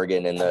load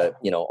jargon and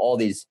all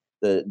these,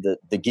 the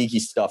geeky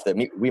stuff that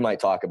we might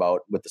talk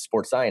about with the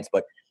sports science.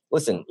 But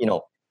listen,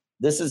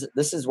 this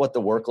is what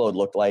the workload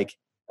looked like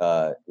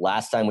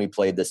last time we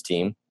played this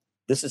team.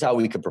 This is how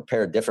we could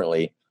prepare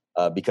differently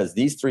because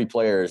these three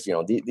players,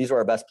 these were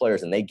our best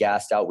players and they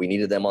gassed out. We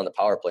needed them on the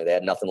power play. They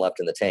had nothing left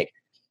in the tank.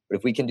 But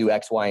if we can do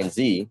X, Y, and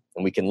Z,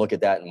 and we can look at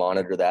that and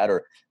monitor that,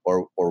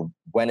 or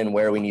when and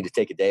where we need to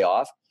take a day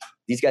off,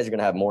 these guys are going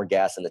to have more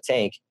gas in the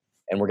tank,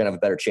 and we're going to have a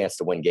better chance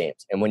to win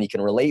games. And when you can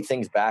relate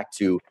things back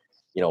to,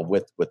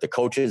 with the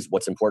coaches,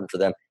 what's important for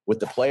them, with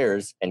the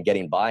players, and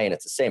getting buy-in,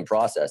 it's the same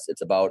process.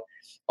 It's about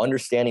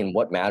understanding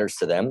what matters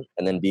to them,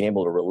 and then being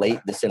able to relate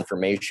this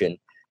information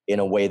in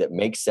a way that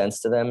makes sense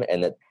to them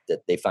and that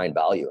they find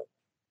value in.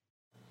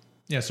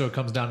 Yeah, so it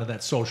comes down to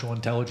that social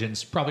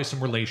intelligence, probably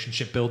some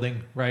relationship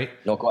building, right?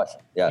 No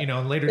question. Yeah,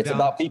 later it's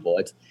about people.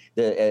 It's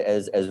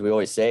as we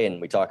always say,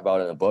 and we talk about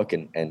it in the book.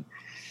 And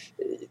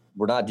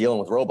we're not dealing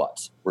with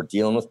robots. We're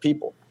dealing with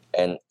people,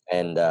 and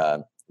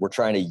we're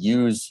trying to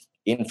use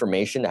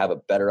information to have a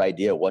better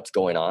idea of what's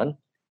going on.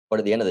 But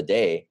at the end of the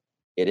day,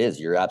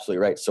 you're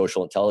absolutely right.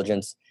 Social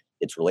intelligence.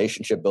 It's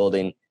relationship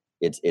building.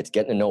 It's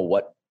getting to know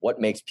what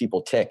makes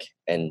people tick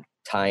and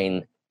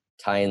tying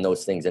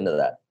those things into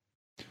that.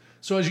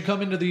 So as you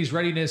come into these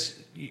readiness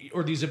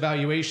or these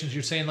evaluations,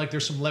 you're saying like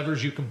there's some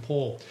levers you can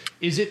pull.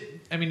 Is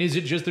it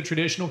just the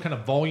traditional kind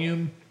of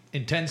volume,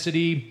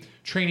 intensity,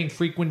 training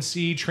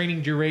frequency,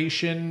 training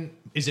duration?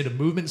 Is it a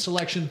movement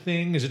selection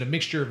thing? Is it a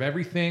mixture of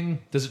everything?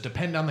 Does it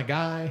depend on the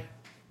guy?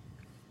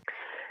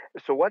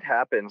 So what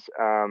happens,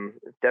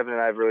 Devin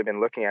and I have really been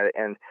looking at it,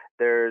 and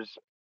there's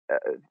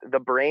the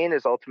brain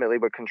is ultimately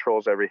what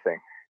controls everything.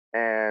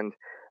 And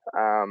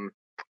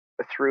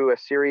through a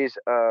series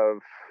of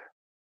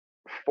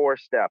 4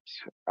 steps,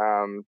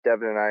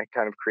 Devin and I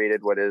kind of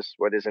created what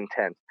is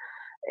intent.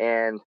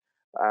 And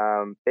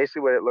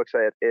basically what it looks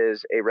at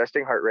is a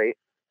resting heart rate.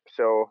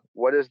 So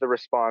what is the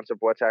response of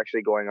what's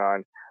actually going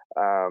on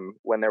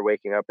when they're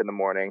waking up in the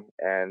morning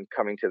and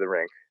coming to the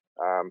rink?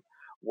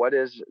 What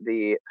is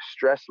the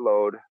stress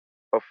load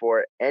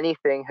before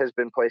anything has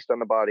been placed on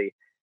the body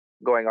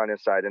going on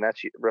inside? And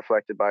that's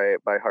reflected by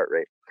heart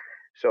rate.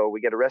 So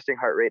we get a resting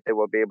heart rate that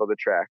we'll be able to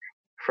track.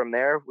 From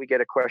there, we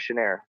get a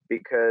questionnaire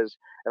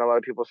and a lot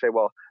of people say,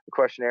 well, the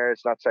questionnaire,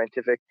 it's not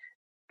scientific.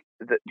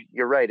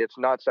 You're right, it's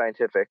not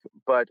scientific,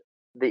 but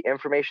the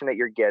information that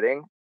you're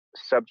getting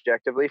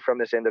subjectively from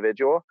this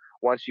individual,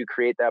 once you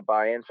create that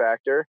buy-in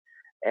factor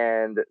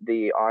and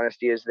the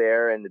honesty is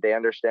there and they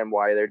understand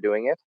why they're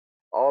doing it,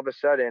 all of a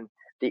sudden,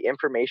 the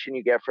information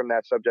you get from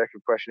that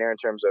subjective questionnaire in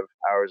terms of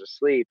hours of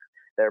sleep,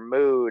 their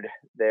mood,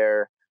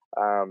 their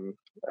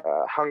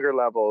hunger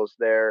levels,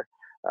 their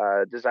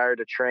desire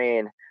to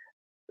train,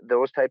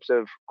 those types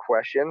of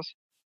questions,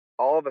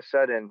 all of a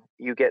sudden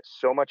you get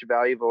so much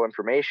valuable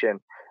information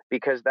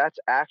because that's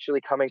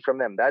actually coming from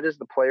them. That is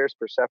the player's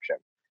perception.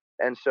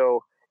 And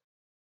so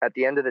at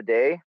the end of the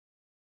day,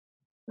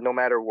 no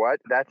matter what,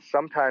 that's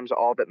sometimes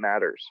all that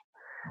matters.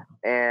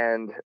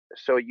 And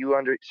so you're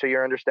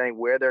understanding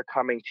where they're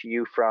coming to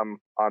you from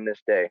on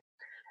this day.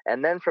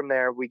 And then from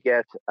there, we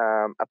get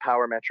a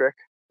power metric.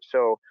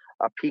 So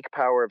a peak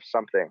power of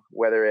something,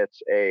 whether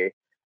it's a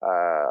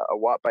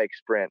watt bike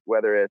sprint,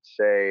 whether it's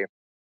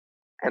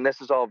and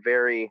this is all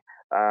very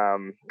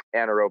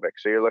anaerobic.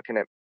 So you're looking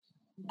at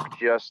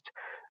just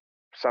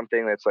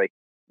something that's like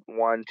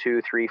 1,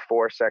 2, 3,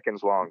 4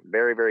 seconds long,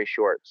 very, very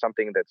short,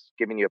 something that's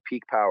giving you a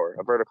peak power,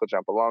 a vertical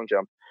jump, a long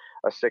jump,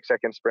 a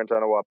 6-second sprint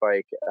on a watt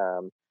bike,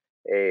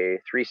 a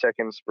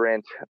 3-second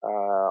sprint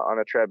on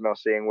a treadmill,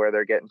 seeing where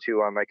they're getting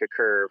to on like a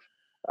curve,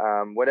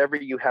 whatever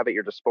you have at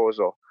your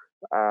disposal.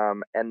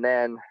 And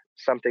then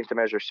something to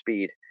measure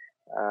speed.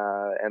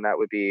 And that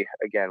would be,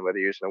 again, whether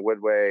you're using a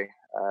Woodway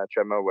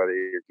treadmill, whether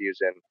you're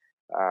using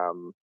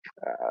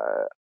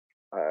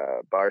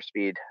bar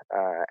speed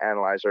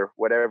analyzer,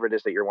 whatever it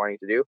is that you're wanting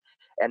to do.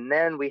 And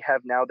then we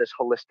have now this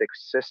holistic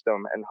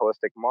system and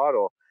holistic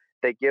model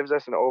that gives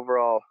us an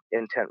overall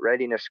intent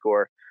readiness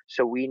score.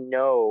 So we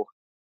know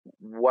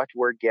what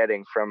we're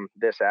getting from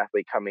this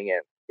athlete coming in.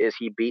 Is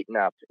he beaten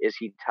up? Is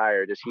he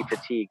tired? Is he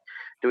fatigued?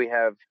 Do we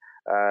have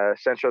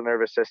central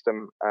nervous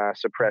system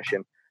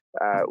suppression?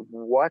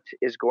 What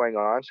is going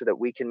on so that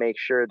we can make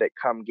sure that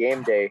come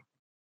game day,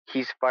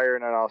 he's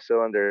firing on all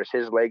cylinders.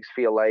 His legs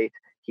feel light.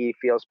 He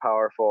feels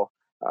powerful.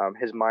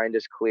 His mind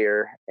is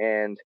clear,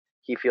 and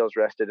he feels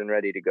rested and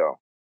ready to go.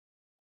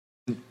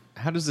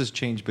 How does this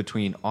change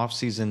between off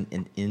season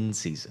and in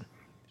season?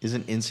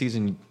 Isn't in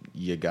season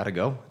you got to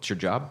go? It's your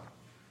job.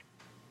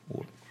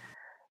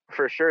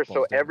 For sure.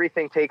 So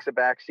everything takes a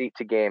backseat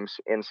to games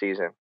in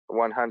season,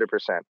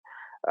 100%.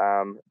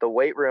 The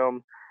weight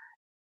room,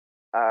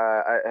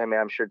 I mean,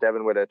 I'm sure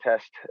Devin would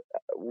attest,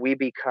 we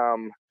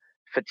become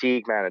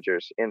fatigue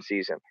managers in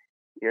season.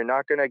 You're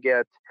not going to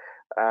get,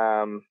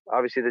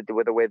 obviously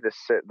with the way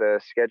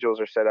the schedules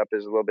are set up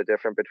is a little bit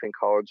different between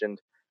college and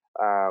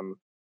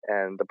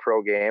the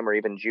pro game, or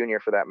even junior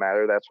for that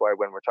matter. That's why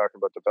when we're talking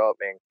about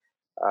developing,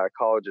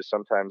 college is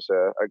sometimes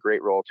a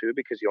great role too,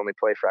 because you only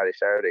play Friday,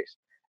 Saturdays,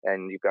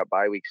 and you've got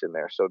bye weeks in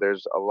there. So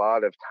there's a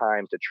lot of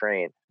time to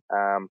train.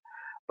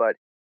 But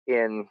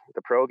in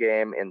the pro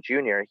game in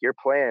junior, you're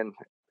playing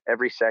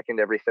every second,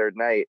 every third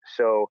night.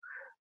 So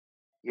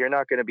you're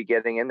not going to be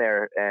getting in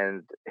there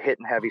and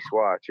hitting heavy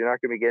squats. You're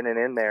not going to be getting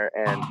in there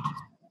and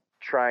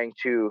trying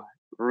to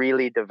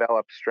really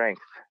develop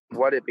strength.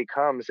 What it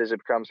becomes is it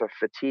becomes a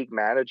fatigue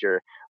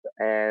manager,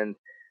 and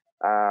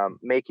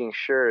making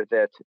sure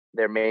that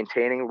they're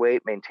maintaining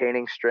weight,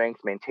 maintaining strength,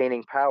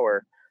 maintaining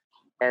power.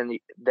 And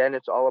then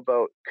it's all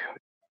about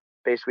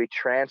basically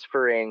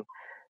transferring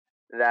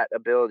that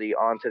ability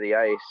onto the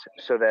ice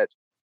so that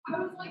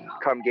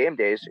come game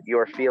days,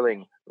 you're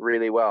feeling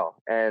really well.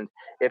 And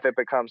if it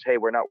becomes, hey,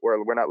 we're not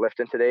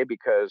lifting today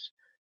because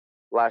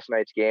last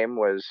night's game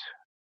was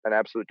an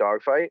absolute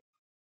dogfight,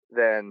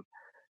 then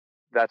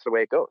that's the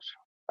way it goes.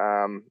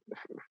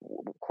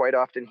 Quite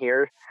often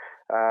here,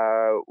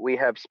 we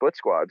have split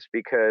squads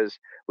because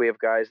we have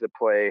guys that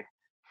play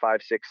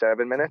 5, 6,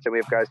 7 minutes, and we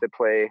have guys that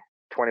play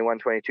 21,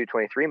 22,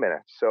 23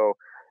 minutes. So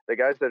the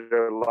guys that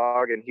are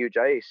logging huge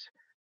ice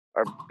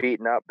are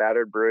beaten up,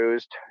 battered,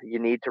 bruised. You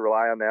need to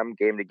rely on them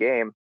game to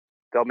game.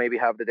 They'll maybe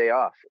have the day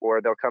off,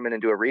 or they'll come in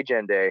and do a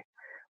regen day,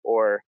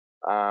 or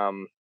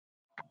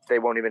they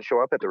won't even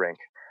show up at the rink.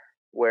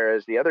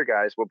 whereas the other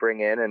guys will bring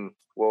in and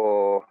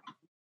will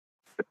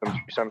put them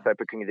through some type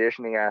of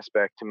conditioning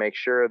aspect to make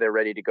sure they're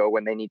ready to go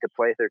when they need to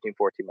play 13,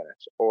 14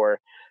 minutes, or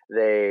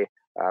they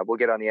will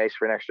get on the ice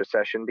for an extra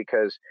session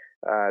because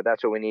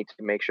that's what we need to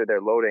make sure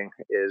their loading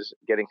is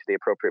getting to the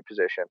appropriate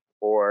position,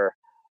 or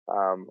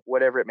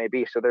whatever it may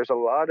be. So there's a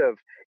lot of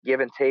give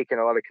and take and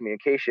a lot of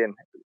communication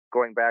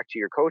going back to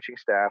your coaching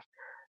staff,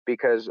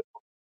 because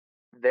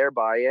their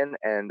buy-in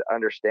and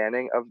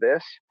understanding of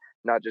this,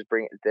 not just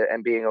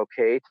and being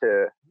okay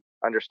to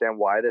understand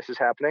why this is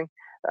happening,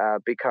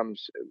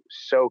 becomes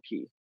so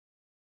key.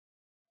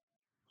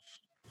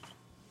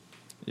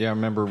 Yeah, I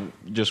remember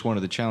just one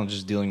of the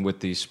challenges dealing with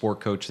the sport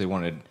coach. They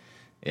wanted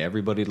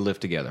everybody to live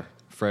together,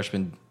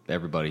 freshmen,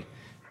 everybody.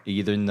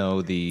 Even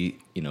though the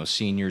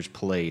seniors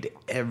played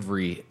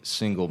every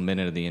single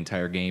minute of the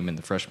entire game and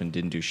the freshmen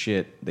didn't do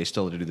shit, they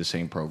still had to do the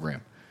same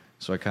program.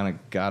 So I kind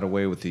of got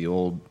away with the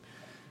old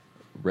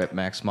Rep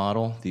Max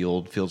model, the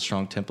old Field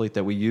Strong template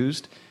that we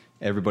used.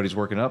 Everybody's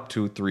working up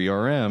to 3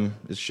 RM.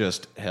 It's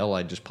just, hell,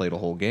 I just played a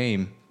whole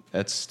game.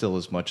 That's still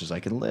as much as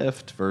I can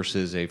lift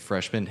versus a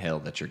freshman. Hell,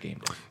 that's your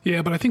game day.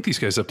 Yeah, but I think these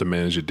guys have to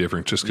manage it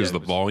different just because the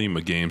volume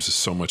of games is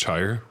so much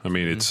higher. I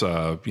mean, it's,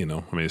 a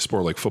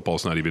sport like football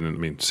is not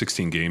even,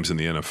 16 games in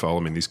the NFL.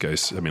 I mean, these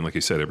guys, like I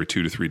said, every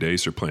 2 to 3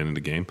 days they're playing in the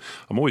game.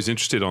 I'm always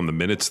interested on the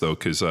minutes, though,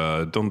 because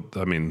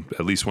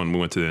at least when we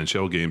went to the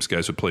NHL games,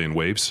 guys would play in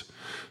waves.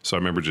 So I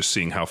remember just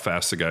seeing how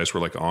fast the guys were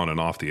like on and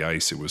off the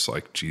ice. It was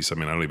like, geez, I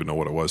don't even know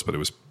what it was, but it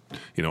was,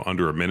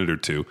 under a minute or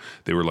two,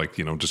 they were like,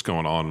 just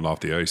going on and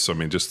off the ice. So,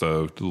 just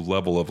the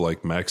level of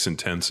like max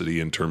intensity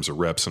in terms of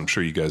reps. I'm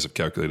sure you guys have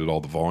calculated all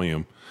the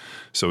volume.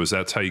 So is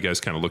that how you guys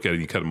kind of look at it?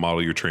 You kind of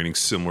model your training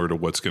similar to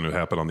what's going to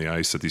happen on the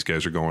ice, that these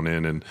guys are going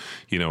in and,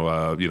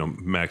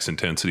 max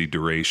intensity,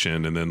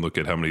 duration, and then look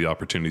at how many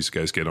opportunities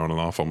guys get on and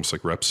off, almost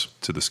like reps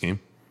to the scheme?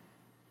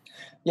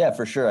 Yeah,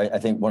 for sure. I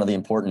think one of the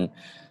important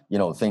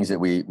things that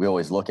we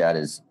always look at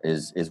is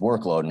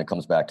workload. And it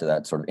comes back to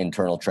that sort of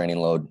internal training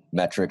load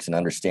metrics and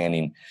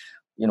understanding,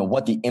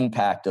 what the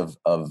impact of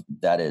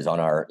that is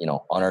on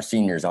our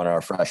seniors, on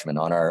our freshmen,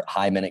 on our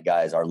high minute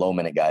guys, our low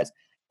minute guys,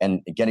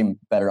 and getting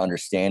better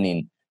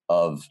understanding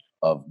of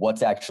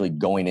what's actually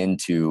going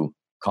into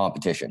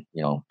competition,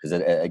 because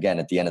again,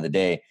 at the end of the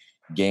day,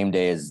 game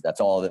day that's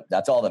all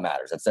that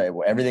matters. That's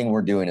everything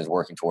we're doing is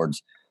working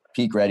towards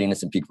peak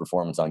readiness and peak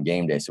performance on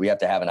game day. So we have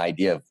to have an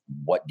idea of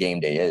what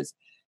game day is.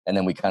 And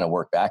then we kind of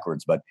work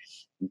backwards. But,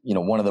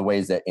 one of the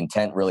ways that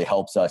intent really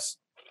helps us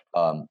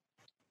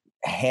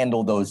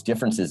handle those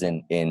differences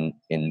in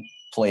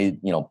play,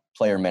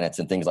 player minutes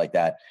and things like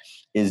that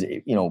is,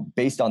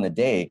 based on the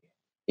day,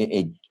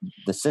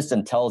 the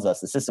system tells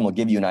us, the system will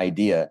give you an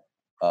idea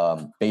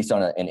based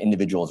on an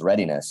individual's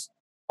readiness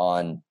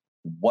on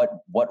what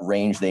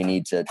range they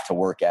need to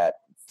work at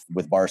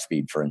with bar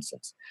speed, for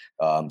instance.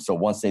 So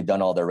once they've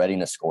done all their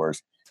readiness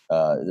scores,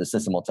 the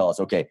system will tell us,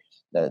 okay,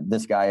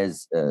 this guy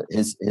is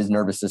his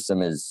nervous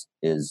system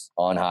is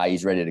on high.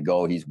 He's ready to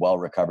go. He's well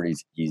recovered.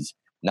 He's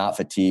not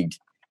fatigued.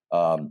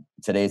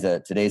 Today's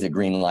a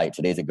green light.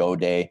 Today's a go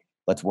day.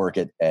 Let's work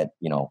at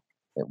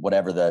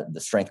whatever the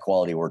strength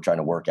quality we're trying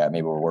to work at.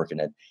 Maybe we're working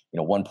at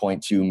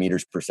 1.2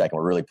 meters per second.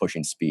 We're really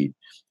pushing speed.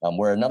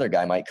 Where another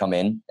guy might come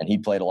in and he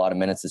played a lot of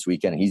minutes this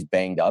weekend and he's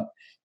banged up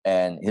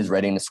and his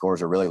readiness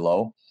scores are really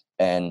low.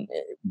 And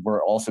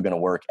we're also going to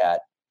work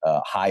at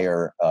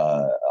higher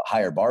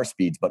bar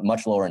speeds, but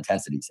much lower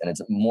intensities. And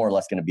it's more or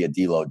less going to be a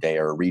deload day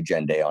or a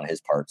regen day on his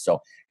part.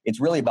 So it's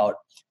really about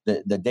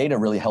the data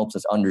really helps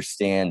us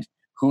understand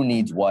who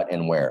needs what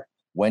and where.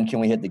 When can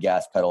we hit the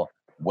gas pedal?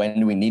 When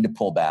do we need to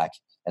pull back?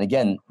 And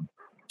again,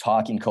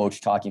 talking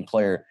coach, talking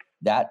player,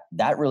 that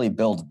really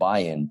builds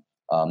buy-in.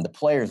 The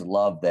players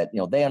love that,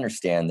 they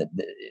understand that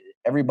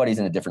everybody's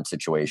in a different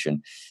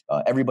situation.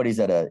 Everybody's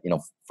at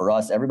for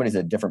us, everybody's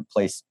at a different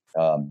place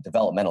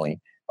developmentally.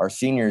 Our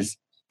seniors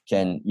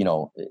can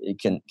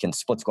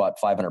split squat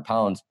 500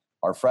 pounds.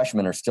 Our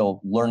freshmen are still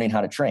learning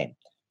how to train.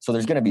 So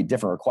there's going to be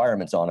different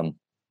requirements on them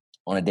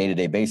on a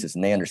day-to-day basis.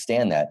 And they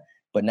understand that.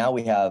 But now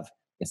we have,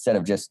 instead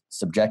of just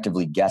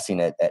subjectively guessing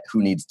at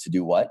who needs to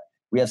do what,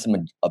 we have some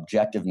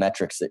objective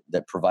metrics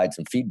that provide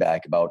some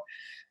feedback about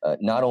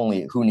not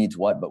only who needs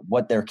what, but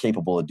what they're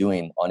capable of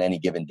doing on any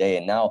given day.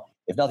 And now,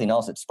 if nothing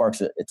else, it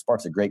sparks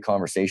a great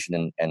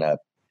conversation and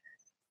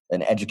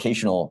an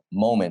educational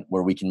moment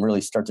where we can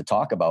really start to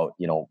talk about,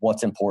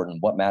 what's important,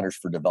 what matters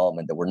for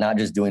development, that we're not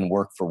just doing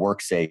work for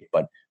work's sake,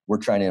 but we're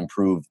trying to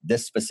improve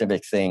this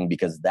specific thing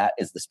because that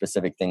is the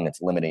specific thing that's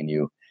limiting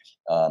you,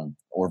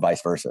 or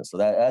vice versa. So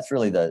that's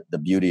really the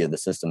beauty of the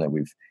system that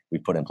we've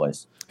put in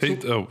place. Hey,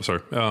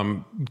 sorry.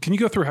 Can you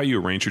go through how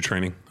you arrange your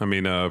training? For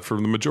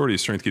the majority of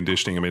strength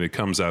conditioning, it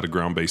comes out of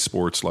ground-based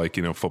sports like,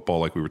 football,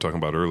 like we were talking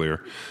about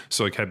earlier.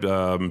 So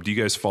do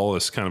you guys follow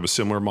kind of a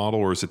similar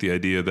model, or is it the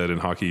idea that in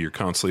hockey you're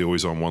constantly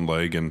always on one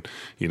leg and,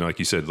 like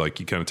you said, like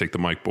you kind of take the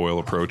Mike Boyle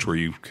approach where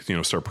you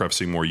start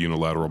prefacing more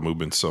unilateral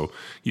movements. So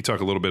you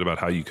talk a little bit about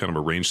how you kind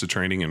of arrange the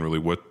training and really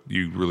what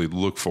you really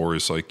look for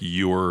is like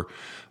your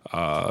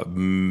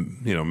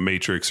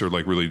matrix or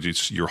like really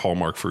just your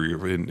hallmark for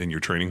in your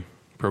training.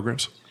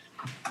 programs?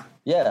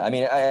 Yeah, I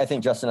mean, I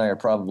think Justin and I are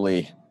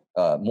probably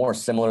more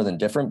similar than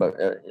different, but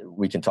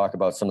we can talk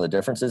about some of the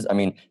differences. I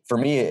mean, for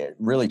me,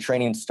 really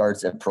training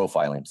starts at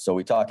profiling. So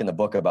we talk in the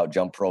book about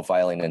jump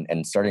profiling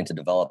and starting to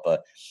develop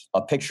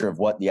a picture of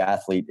what the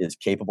athlete is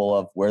capable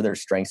of, where their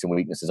strengths and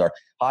weaknesses are.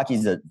 Hockey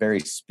is a very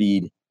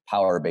speed,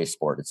 power-based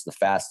sport. It's the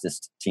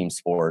fastest team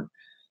sport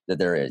that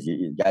there is.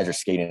 You guys are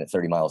skating at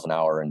 30 miles an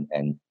hour and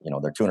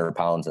they're 200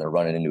 pounds and they're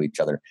running into each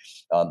other.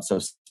 So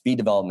speed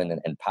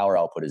development and power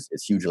output is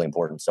hugely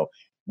important. So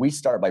we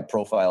start by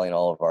profiling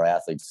all of our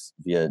athletes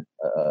via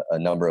a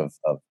number of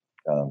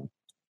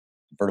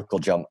vertical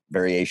jump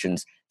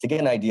variations to get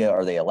an idea.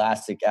 Are they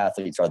elastic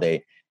athletes? Are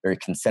they very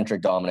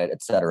concentric dominant,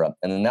 et cetera?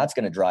 And then that's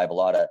going to drive a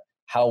lot of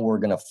how we're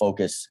going to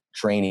focus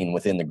training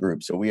within the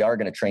group. So we are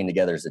going to train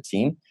together as a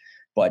team,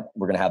 but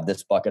we're going to have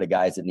this bucket of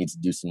guys that needs to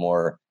do some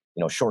more,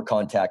 short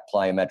contact,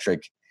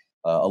 plyometric,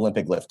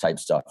 Olympic lift type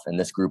stuff. And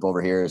this group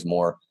over here is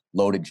more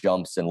loaded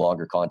jumps and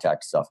longer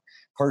contact stuff.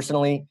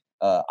 Personally,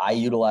 I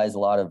utilize a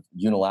lot of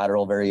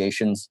unilateral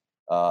variations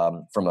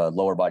from a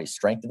lower body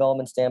strength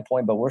development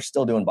standpoint, but we're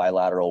still doing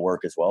bilateral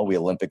work as well. We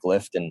Olympic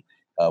lift and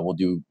we'll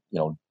do,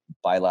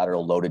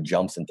 bilateral loaded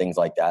jumps and things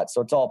like that.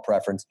 So it's all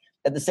preference.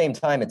 At the same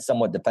time, it's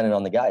somewhat dependent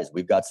on the guys.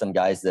 We've got some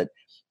guys that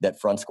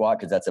front squat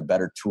because that's a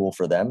better tool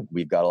for them.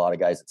 We've got a lot of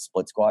guys that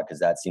split squat because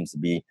that seems to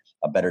be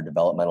a better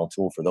developmental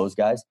tool for those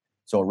guys.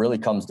 So it really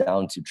comes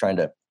down to trying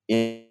to,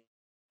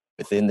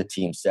 within the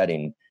team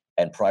setting,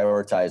 and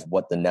prioritize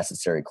what the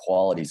necessary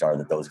qualities are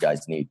that those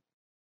guys need.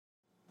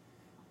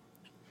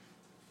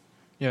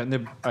 Yeah,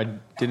 and I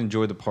did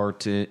enjoy the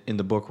part in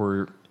the book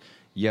where,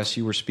 yes,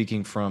 you were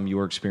speaking from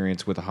your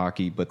experience with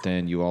hockey, but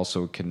then you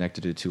also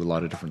connected it to a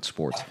lot of different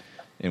sports.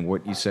 And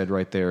what you said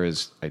right there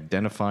is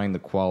identifying the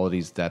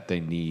qualities that they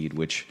need,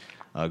 which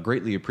I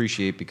greatly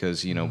appreciate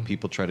because,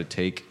 people try to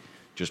take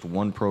just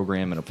one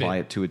program and apply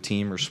it to a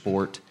team or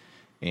sport.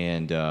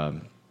 And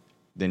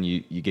then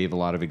you gave a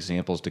lot of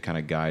examples to kind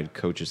of guide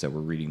coaches that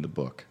were reading the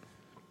book.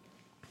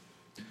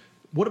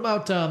 What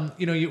about, I'm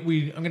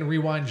going to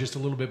rewind just a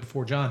little bit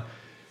before John.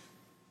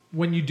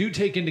 When you do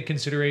take into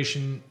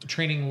consideration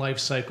training life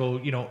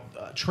cycle,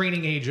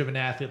 training age of an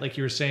athlete, like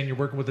you were saying, you're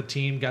working with a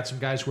team, got some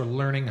guys who are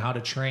learning how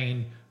to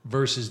train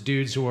versus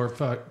dudes who are,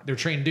 they're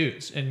trained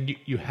dudes. And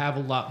you have a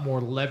lot more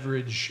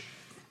leverage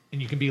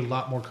and you can be a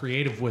lot more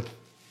creative with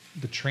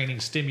the training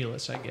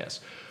stimulus, I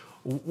guess.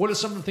 What are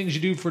some of the things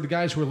you do for the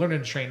guys who are learning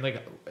to train?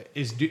 Like,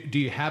 do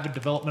you have a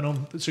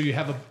developmental? So you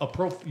have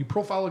you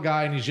profile a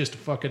guy and he's just a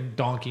fucking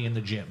donkey in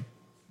the gym.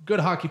 Good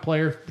hockey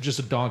player, but just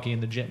a donkey in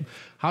the gym.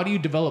 How do you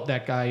develop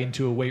that guy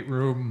into a weight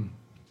room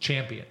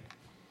champion?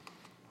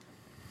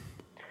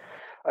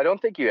 I don't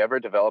think you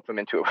ever develop him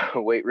into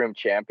a weight room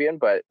champion,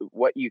 but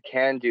what you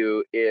can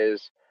do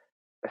is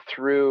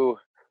through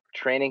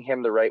training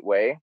him the right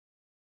way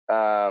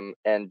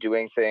and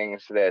doing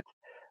things that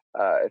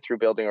through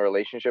building a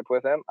relationship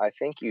with him, I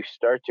think you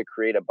start to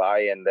create a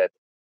buy-in that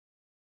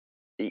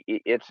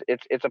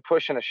it's a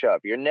push and a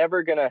shove. You're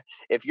never gonna,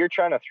 if you're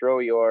trying to throw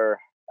your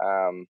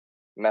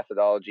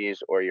methodologies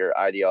or your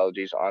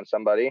ideologies on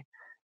somebody,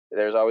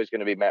 there's always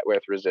going to be met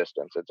with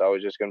resistance. It's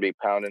always just going to be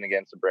pounding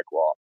against a brick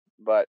wall.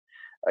 But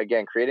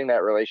again, creating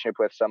that relationship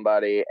with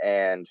somebody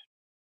and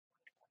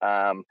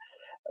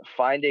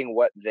finding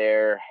what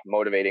their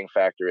motivating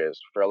factor is.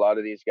 For a lot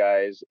of these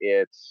guys,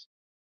 it's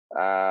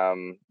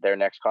their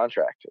next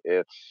contract.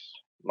 It's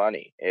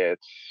money.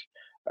 It's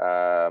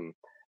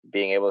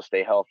being able to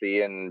stay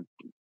healthy and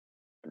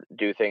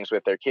do things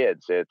with their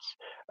kids. It's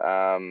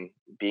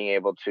being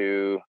able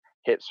to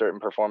hit certain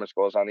performance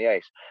goals on the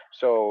ice.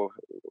 So,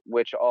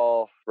 which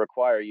all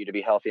require you to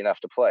be healthy enough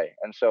to play.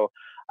 And so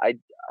I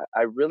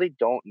really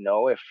don't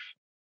know if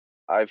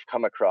I've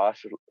come across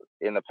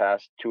in the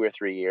past 2 or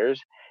 3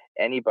 years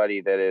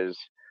anybody that is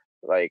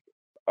like,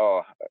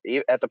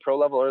 at the pro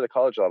level or the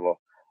college level,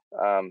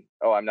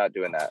 I'm not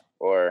doing that.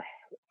 Or,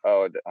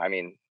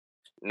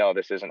 no,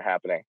 this isn't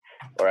happening.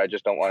 Or I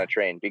just don't want to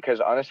train.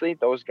 Because honestly,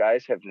 those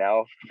guys have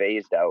now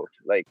phased out.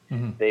 Like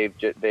they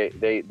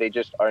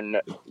just are.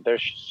 They're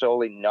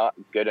solely not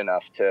good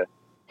enough to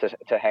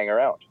hang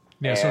around.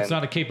 Yeah, so it's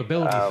not a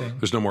capability thing.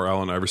 There's no more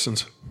Allen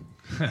Iversons.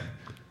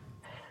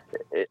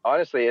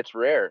 Honestly, it's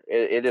rare.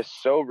 It is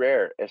so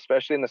rare,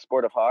 especially in the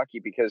sport of hockey,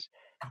 because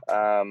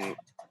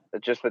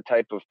just the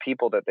type of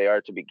people that they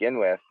are to begin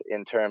with,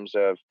 in terms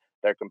of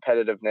their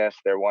competitiveness,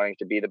 they're wanting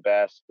to be the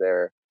best.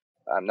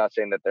 I'm not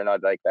saying that they're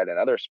not like that in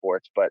other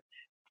sports, but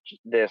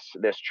this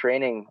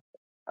training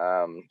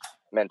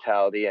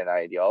mentality and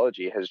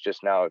ideology has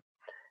just now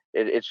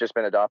it's just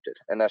been adopted,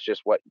 and that's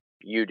just what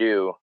you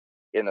do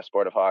in the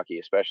sport of hockey,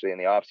 especially in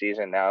the off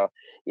season, now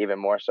even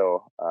more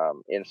so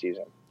in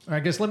season. I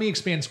guess let me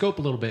expand scope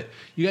a little bit.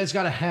 You guys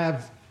got to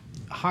have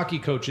hockey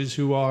coaches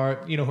who are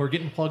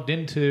getting plugged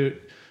into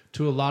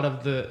a lot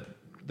of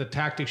the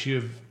tactics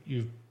you've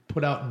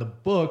put out in the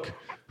book,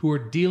 who are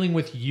dealing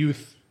with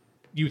youth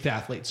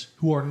athletes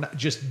who are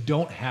just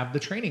don't have the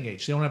training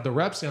age. They don't have the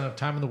reps. They don't have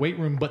time in the weight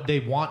room, but they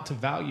want to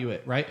value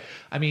it, right?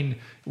 I mean,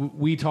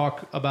 we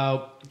talk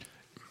about,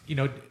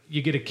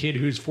 you get a kid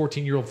who's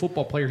 14-year-old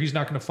football player. He's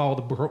not going to follow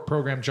the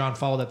program John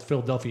followed at the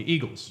Philadelphia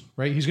Eagles,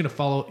 right? He's got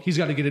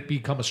to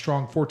become a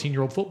strong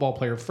 14-year-old football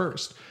player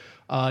first.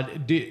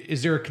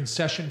 Is there a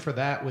concession for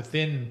that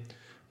within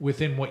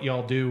what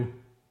y'all do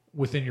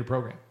within your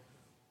program?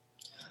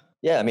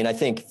 Yeah, I mean, I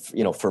think,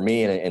 for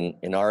me,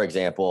 in our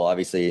example,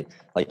 obviously,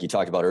 like you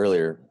talked about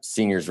earlier,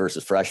 seniors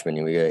versus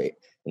freshmen. We got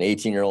an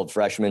 18-year-old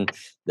freshman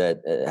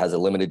that has a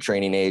limited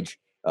training age,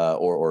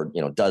 or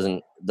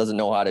doesn't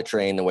know how to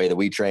train the way that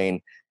we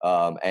train,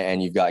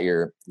 and you've got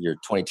your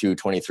 22,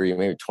 23,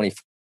 maybe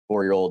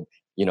 24-year-old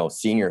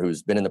senior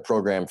who's been in the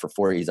program for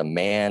 4 years. He's a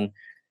man.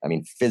 I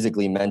mean,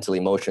 physically, mentally,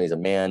 emotionally, he's a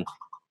man.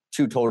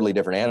 Two totally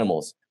different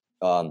animals.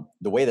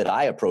 The way that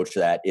I approach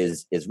that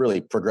is really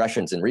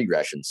progressions and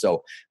regressions.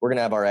 So we're going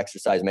to have our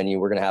exercise menu.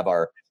 We're going to have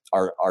our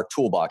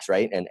toolbox,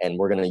 right? And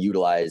we're going to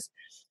utilize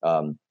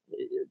a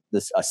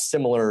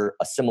similar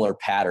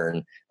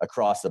pattern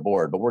across the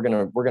board. But we're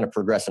going to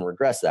progress and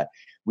regress that.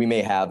 We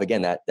may have,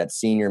 again, that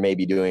senior may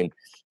be doing,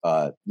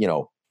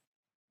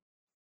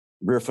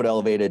 rear foot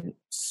elevated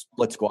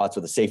split squats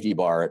with a safety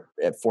bar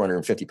at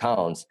 450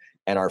 pounds,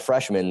 and our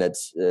freshman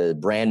that's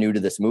brand new to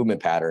this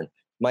movement pattern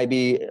might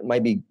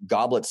be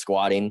goblet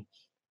squatting,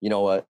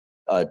 a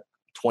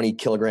 20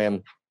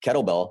 kilogram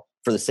kettlebell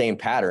for the same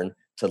pattern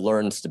to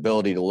learn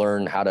stability, to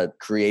learn how to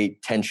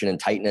create tension and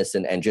tightness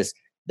and just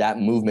that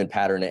movement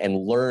pattern and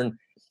learn.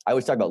 I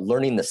always talk about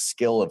learning the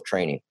skill of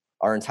training.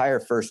 Our entire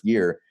first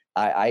year,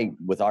 I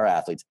with our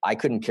athletes, I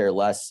couldn't care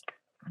less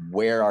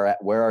where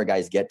our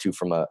guys get to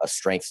from a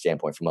strength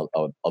standpoint, from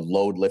a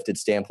load lifted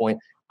standpoint.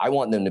 I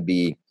want them to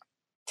be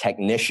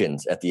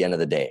technicians at the end of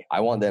the day. I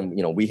want them,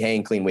 we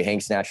hang clean, we hang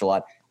snatch a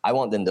lot. I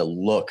want them to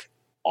look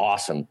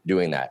awesome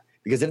doing that,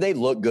 because if they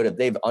look good,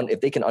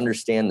 if they can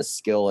understand the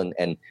skill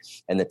and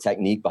the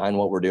technique behind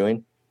what we're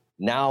doing,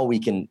 now we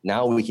can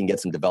get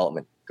some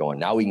development going.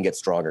 Now we can get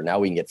stronger. Now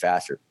we can get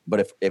faster.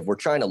 But if we're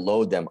trying to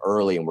load them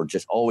early and we're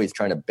just always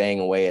trying to bang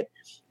away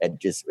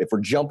if we're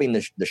jumping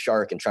the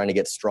shark and trying to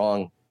get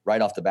strong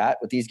right off the bat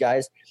with these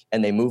guys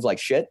and they move like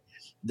shit,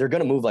 they're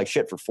going to move like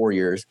shit for 4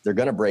 years. They're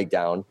going to break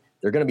down.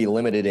 They're going to be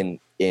limited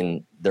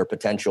in their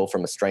potential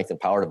from a strength and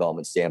power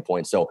development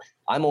standpoint. So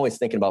I'm always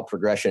thinking about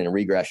progression and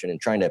regression and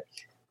trying to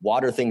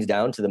water things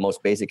down to the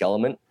most basic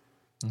element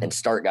and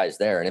start guys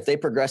there. And if they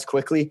progress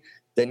quickly,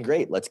 then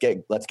great, let's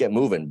get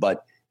moving.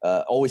 But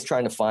always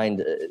trying to find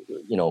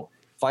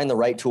the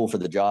right tool for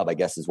the job, I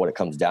guess, is what it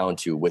comes down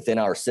to within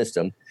our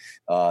system,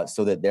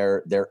 so that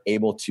they're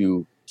able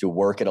to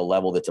work at a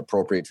level that's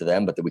appropriate to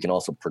them, but that we can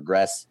also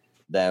progress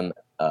them,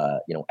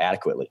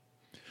 adequately.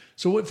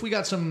 So if we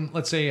got some,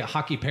 let's say,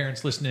 hockey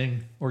parents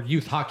listening or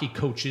youth hockey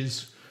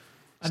coaches,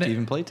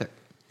 Stephen Playtech.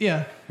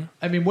 Yeah.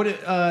 I mean,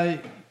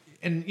 they're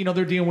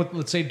dealing with,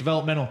 let's say,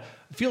 developmental.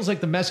 It feels like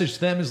the message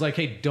to them is like,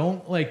 hey,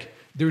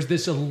 there's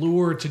this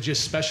allure to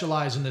just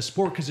specialize in this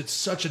sport because it's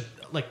such a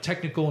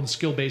technical and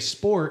skill-based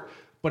sport.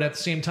 But at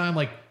the same time,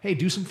 hey,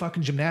 do some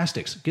fucking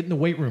gymnastics, get in the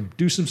weight room,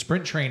 do some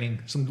sprint training,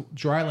 some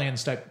dry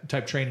lands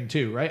type training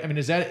too, right? I mean,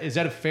 is that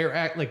a fair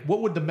act?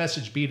 What would the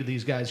message be to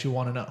these guys who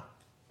want to know?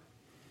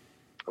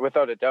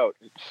 Without a doubt,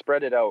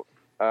 spread it out.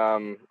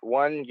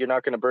 One, you're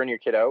not going to burn your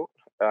kid out.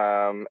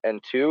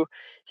 And two,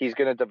 he's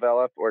going to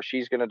develop or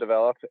she's going to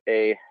develop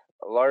a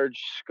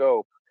large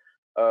scope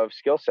of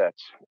skill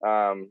sets.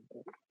 I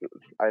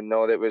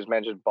know that was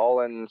mentioned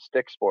ball and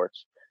stick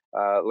sports.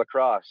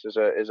 Lacrosse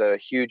is a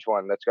huge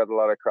one that's got a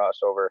lot of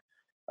crossover,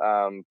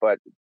 but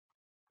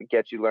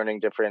gets you learning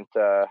different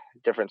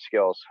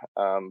skills.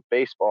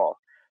 Baseball,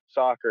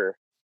 soccer,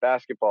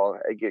 basketball.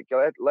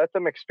 Let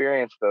them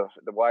experience the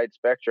wide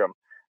spectrum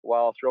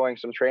while throwing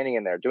some training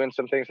in there, doing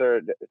some things that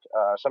are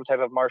some type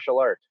of martial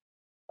art,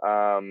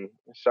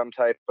 some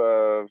type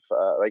of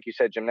like you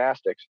said,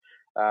 gymnastics.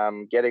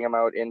 Getting them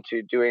out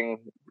into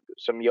doing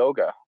some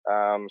yoga,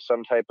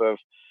 some type of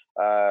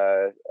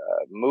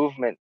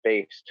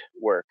movement-based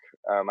work.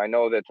 I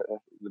know that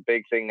the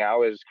big thing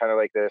now is kind of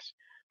like this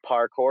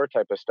parkour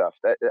type of stuff.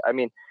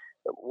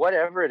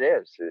 Whatever it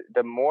is,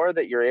 the more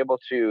that you're able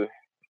to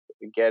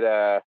get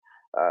a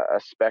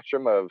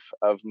spectrum of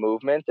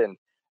movement and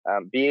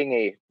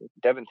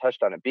Devin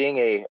touched on it, being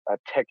a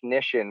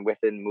technician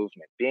within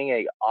movement, being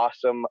a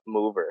awesome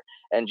mover,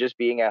 and just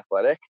being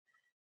athletic.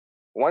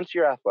 Once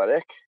you're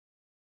athletic,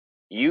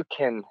 you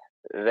can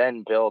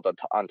then build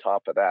on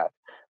top of that.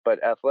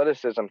 But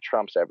athleticism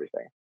trumps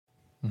everything.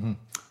 Mm-hmm.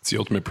 It's the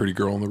ultimate pretty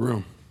girl in the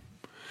room.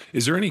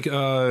 Is there any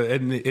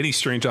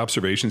strange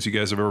observations you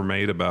guys have ever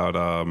made about,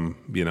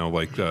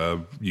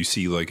 you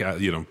see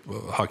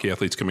hockey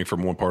athletes coming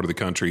from one part of the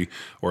country,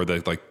 or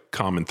the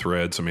common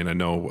threads? I mean, I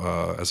know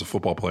as a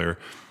football player,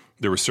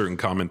 there were certain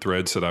common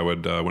threads that I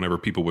would, whenever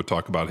people would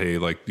talk about, hey,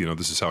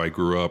 this is how I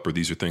grew up, or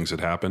these are things that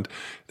happened.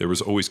 There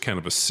was always kind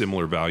of a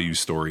similar value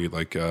story,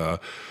 guys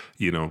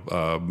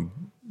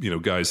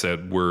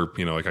that were,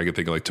 I could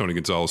think of Tony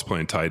Gonzalez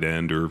playing tight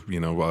end, or,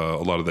 a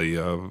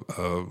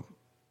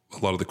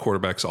lot of the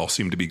quarterbacks all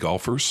seem to be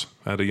golfers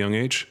at a young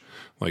age.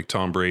 Like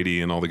Tom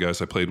Brady and all the guys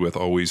I played with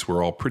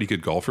were all pretty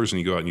good golfers. And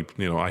you go out and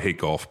I hate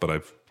golf, but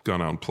I've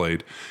gone out and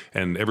played,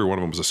 and every one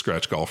of them was a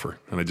scratch golfer.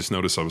 And I just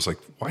noticed, I was like,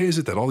 why is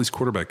it that all these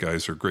quarterback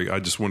guys are great? I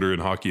just wonder in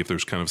hockey if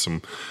there's kind of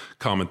some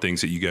common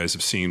things that you guys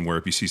have seen where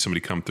if you see somebody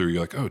come through,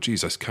 you're like, oh,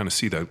 geez, I kind of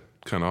see that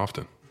kind of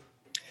often.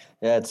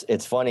 Yeah,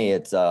 it's funny.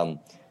 It's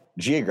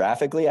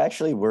geographically,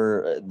 actually,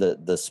 we're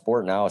the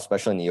sport now,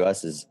 especially in the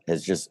U.S.,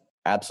 has just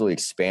absolutely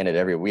expanded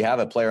everywhere. We have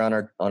a player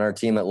on our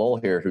team at Lowell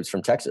here who's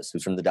from Texas,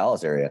 who's from the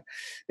Dallas area. And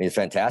he's a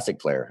fantastic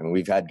player. I mean,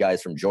 we've had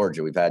guys from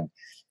Georgia, we've had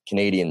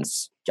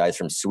Canadians, guys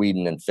from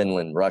Sweden and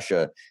Finland,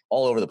 Russia,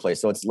 all over the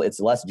place. So it's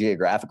less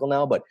geographical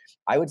now. But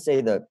I would say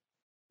the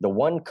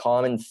one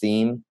common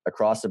theme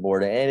across the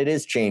board, and it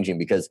is changing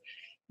because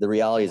the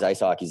reality is ice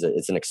hockey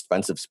it's an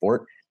expensive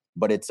sport,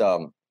 but it's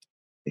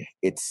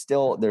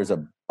still, there's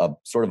a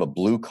sort of a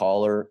blue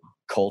collar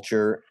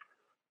culture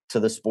to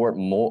the sport.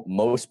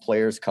 Most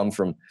players come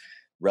from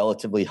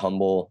relatively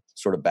humble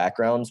sort of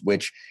backgrounds,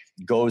 which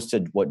goes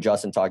to what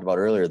Justin talked about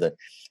earlier, that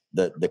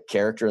the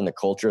character and the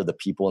culture of the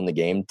people in the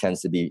game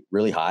tends to be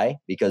really high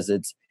because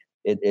it's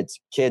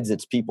kids,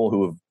 it's people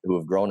who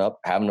have grown up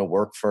having to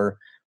work for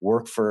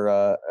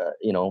for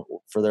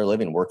their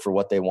living, work for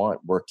what they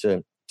want, work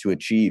to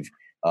achieve.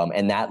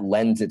 And that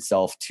lends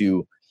itself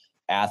to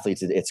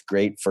athletes. It's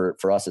great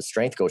for us as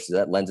strength coaches.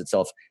 That lends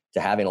itself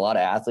to having a lot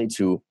of athletes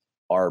who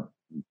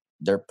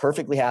they're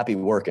perfectly happy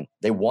working.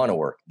 They want to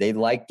work. They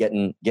like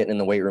getting in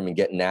the weight room and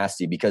getting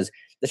nasty because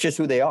that's just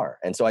who they are.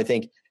 And so I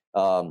think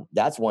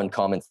that's one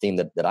common theme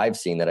that I've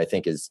seen that I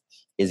think is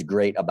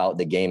great about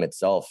the game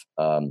itself,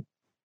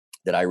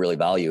 that I really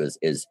value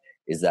is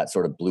that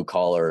sort of blue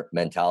collar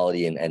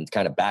mentality and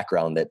kind of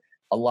background that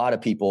a lot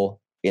of people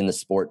in the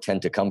sport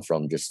tend to come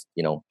from, just,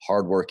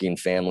 hardworking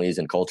families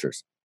and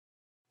cultures.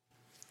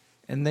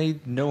 And they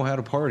know how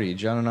to party.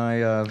 John and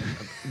I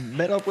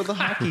met up with a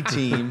hockey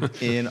team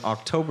in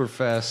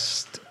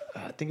Oktoberfest.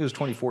 I think it was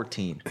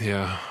 2014.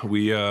 Yeah,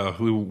 we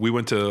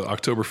went to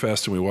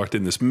Oktoberfest and we walked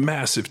in this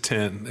massive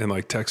tent, and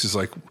like Tex is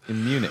like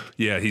in Munich.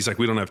 Yeah, he's like,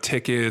 we don't have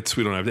tickets,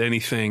 we don't have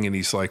anything, and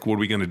he's like, what are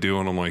we gonna do?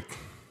 And I'm like,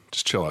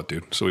 just chill out,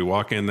 dude. So we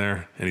walk in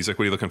there, and he's like,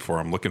 what are you looking for?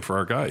 I'm looking for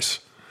our guys.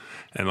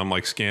 And I'm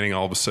like scanning,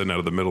 all of a sudden out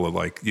of the middle of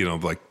like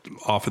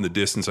off in the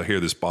distance, I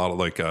hear this bottle,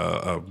 like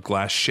a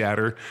glass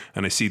shatter.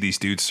 And I see these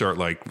dudes start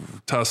like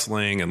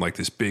tussling and like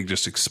this big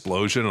just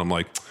explosion. And I'm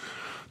like,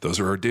 those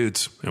are our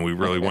dudes. And we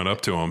really went up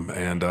to them.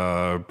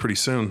 And pretty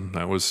soon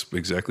that was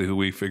exactly who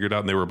we figured out.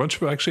 And they were a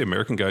bunch of actually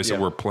American guys that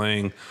were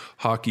playing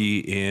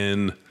hockey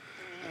in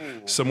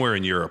somewhere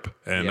in Europe,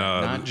 and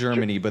not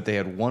Germany, but they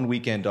had one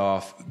weekend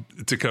off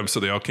to come, so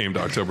they all came to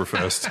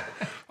Oktoberfest.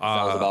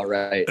 Sounds about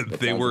right.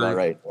 They were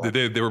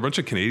a bunch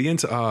of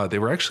Canadians. They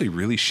were actually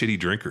really shitty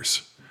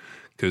drinkers.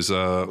 Because,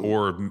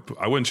 or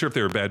I wasn't sure if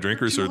they were bad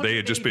drinkers or they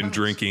had just been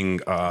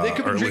drinking. They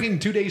could be drinking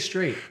 2 days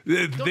straight.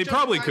 They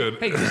probably could.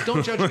 Hey, just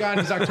don't judge a guy on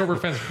his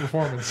Oktoberfest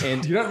performance.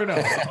 And you never know.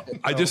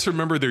 I just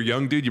remember their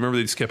young dude. You remember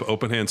they just kept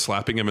open hand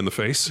slapping him in the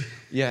face?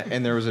 Yeah,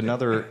 and there was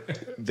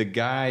the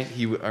guy,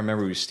 I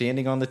remember he was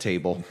standing on the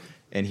table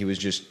and he was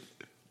just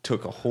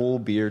took a whole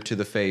beer to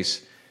the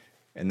face,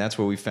 and that's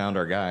where we found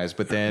our guys.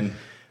 But then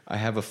I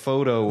have a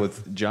photo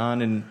with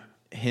John and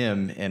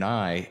him and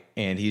I,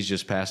 and he's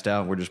just passed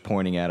out. We're just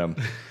pointing at him,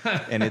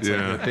 and it's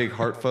like a big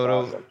heart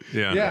photo.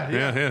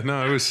 Yeah.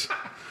 No, it was.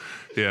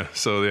 Yeah.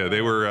 So yeah,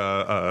 they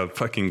were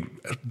fucking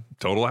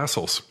total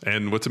assholes.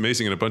 And what's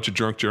amazing, in a bunch of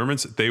drunk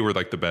Germans, they were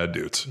like the bad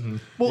dudes. Mm-hmm.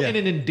 Well, in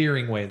an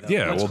endearing way, though.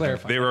 Yeah. Let's well,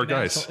 clarify. they were our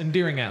guys.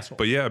 Endearing asshole.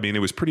 But yeah, I mean, it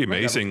was pretty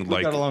amazing.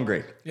 We got along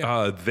great.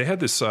 They had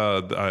this,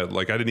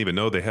 like, I didn't even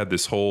know they had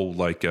this whole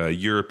like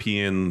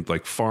European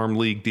like farm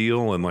league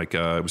deal, and like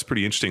it was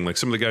pretty interesting. Like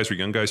some of the guys were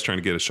young guys trying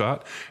to get a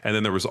shot, and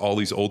then there was all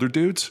these older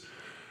dudes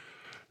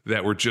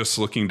that were just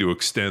looking to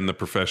extend the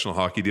professional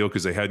hockey deal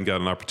because they hadn't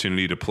got an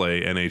opportunity to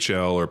play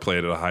NHL or play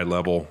it at a high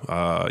level,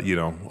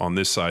 on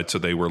this side. So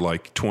they were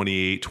like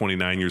 28,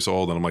 29 years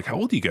old. And I'm like, how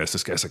old are you guys?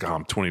 This guy's like, oh,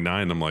 I'm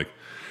 29. I'm like,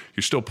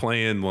 you're still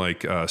playing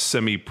like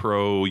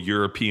semi-pro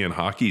European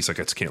hockey? He's like,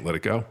 I just can't let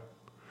it go.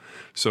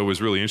 So it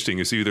was really interesting.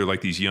 It's either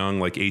like these young,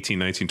 like 18,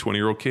 19,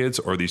 20-year-old kids,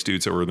 or these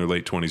dudes that were in their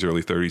late 20s,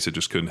 early 30s that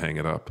just couldn't hang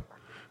it up.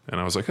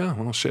 And I was like, oh,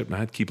 well, shit, man,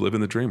 I'd keep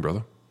living the dream,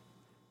 brother.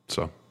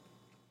 So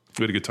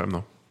we had a good time,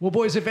 though. Well,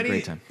 boys, if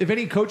any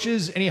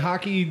coaches, any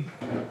hockey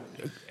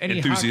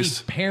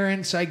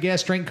parents, I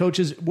guess, strength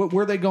coaches,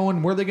 where are they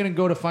going? Where are they going to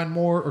go to find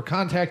more or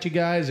contact you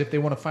guys if they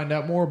want to find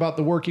out more about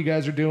the work you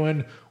guys are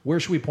doing? Where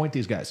should we point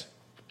these guys?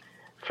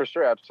 For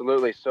sure,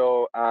 absolutely.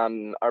 So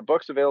our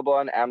book's available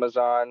on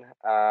Amazon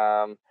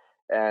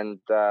and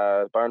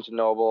Barnes &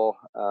 Noble,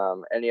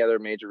 any other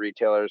major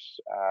retailers.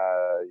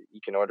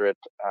 You can order it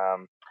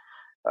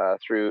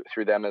through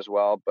them as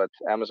well, but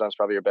Amazon's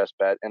probably your best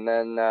bet. And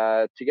then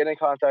to get in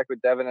contact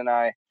with Devin and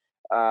I,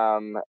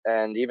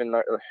 and even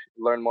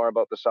learn more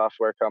about the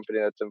software company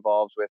that's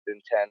involved with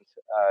Intent,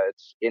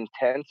 it's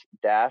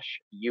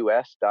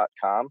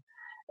intent-us.com,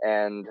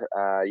 and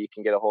you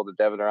can get a hold of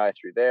Devin or I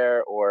through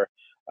there, or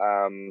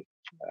be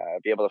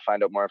able to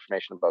find out more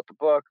information about the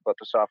book, about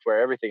the software.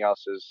 Everything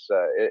else is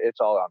it's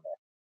all on there.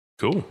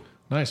 Cool.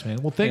 Nice,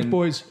 man. Well, thanks,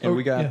 boys. And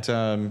we got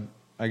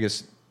I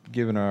guess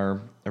giving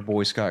our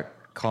boy Scott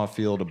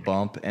Caulfield a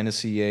bump.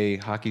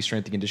 NSCA Hockey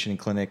Strength and Conditioning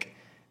Clinic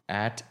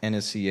at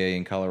NSCA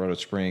in Colorado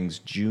Springs,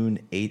 June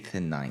 8th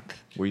and 9th.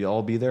 Will you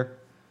all be there?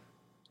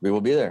 We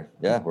will be there.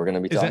 Yeah, we're going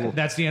to be talking.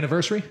 That's the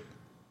anniversary?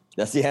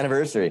 That's the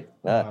anniversary.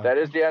 That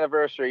is the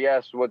anniversary.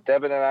 Yes, what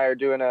Devin and I are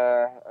doing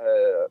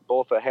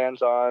both a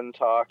hands-on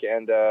talk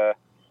and a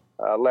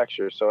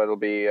lecture, so it'll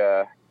be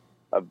a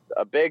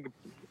big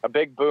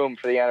boom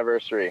for the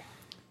anniversary.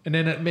 And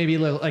then maybe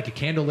like a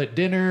candlelit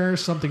dinner,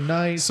 something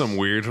nice. Some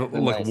weird,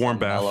 like Nice warm and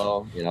bath.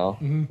 mellow, you know.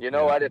 You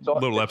know what? It's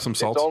Little Epsom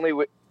salts.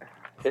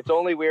 It's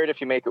only weird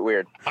if you make it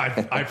weird.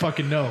 I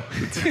fucking know.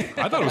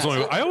 I thought it was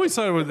only. I always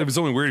thought it was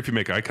only weird if you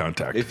make eye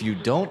contact. If you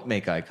don't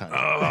make eye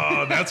contact.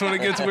 Oh, that's when it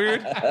gets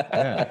weird.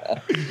 All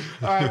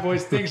right,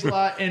 boys. Thanks a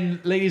lot. And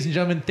ladies and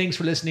gentlemen, thanks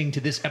for listening to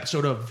this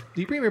episode of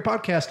the premier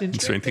podcast in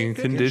Strength and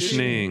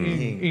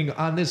conditioning.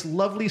 on this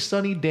lovely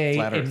sunny day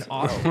Flat in Earth.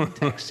 Austin,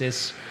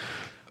 Texas.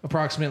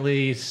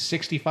 Approximately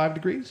 65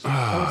 degrees,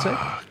 I would say.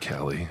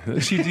 Kelly,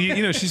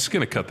 she's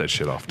gonna cut that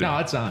shit off. Dude. No,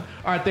 it's on.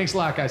 All right, thanks a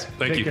lot, guys.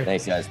 Thank you. Care.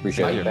 Thanks, guys.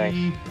 Appreciate it.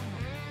 Thanks.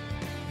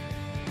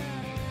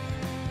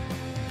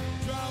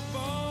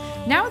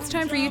 Now it's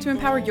time for you to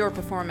empower your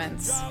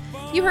performance.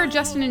 You heard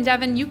Justin and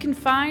Devin. You can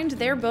find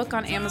their book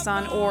on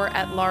Amazon or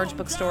at large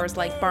bookstores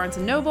like Barnes &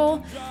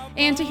 Noble.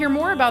 And to hear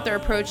more about their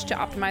approach to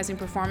optimizing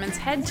performance,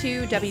 head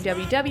to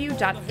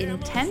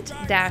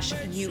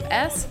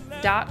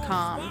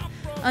www.intent-us.com.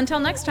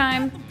 Until next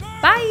time,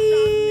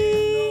 bye!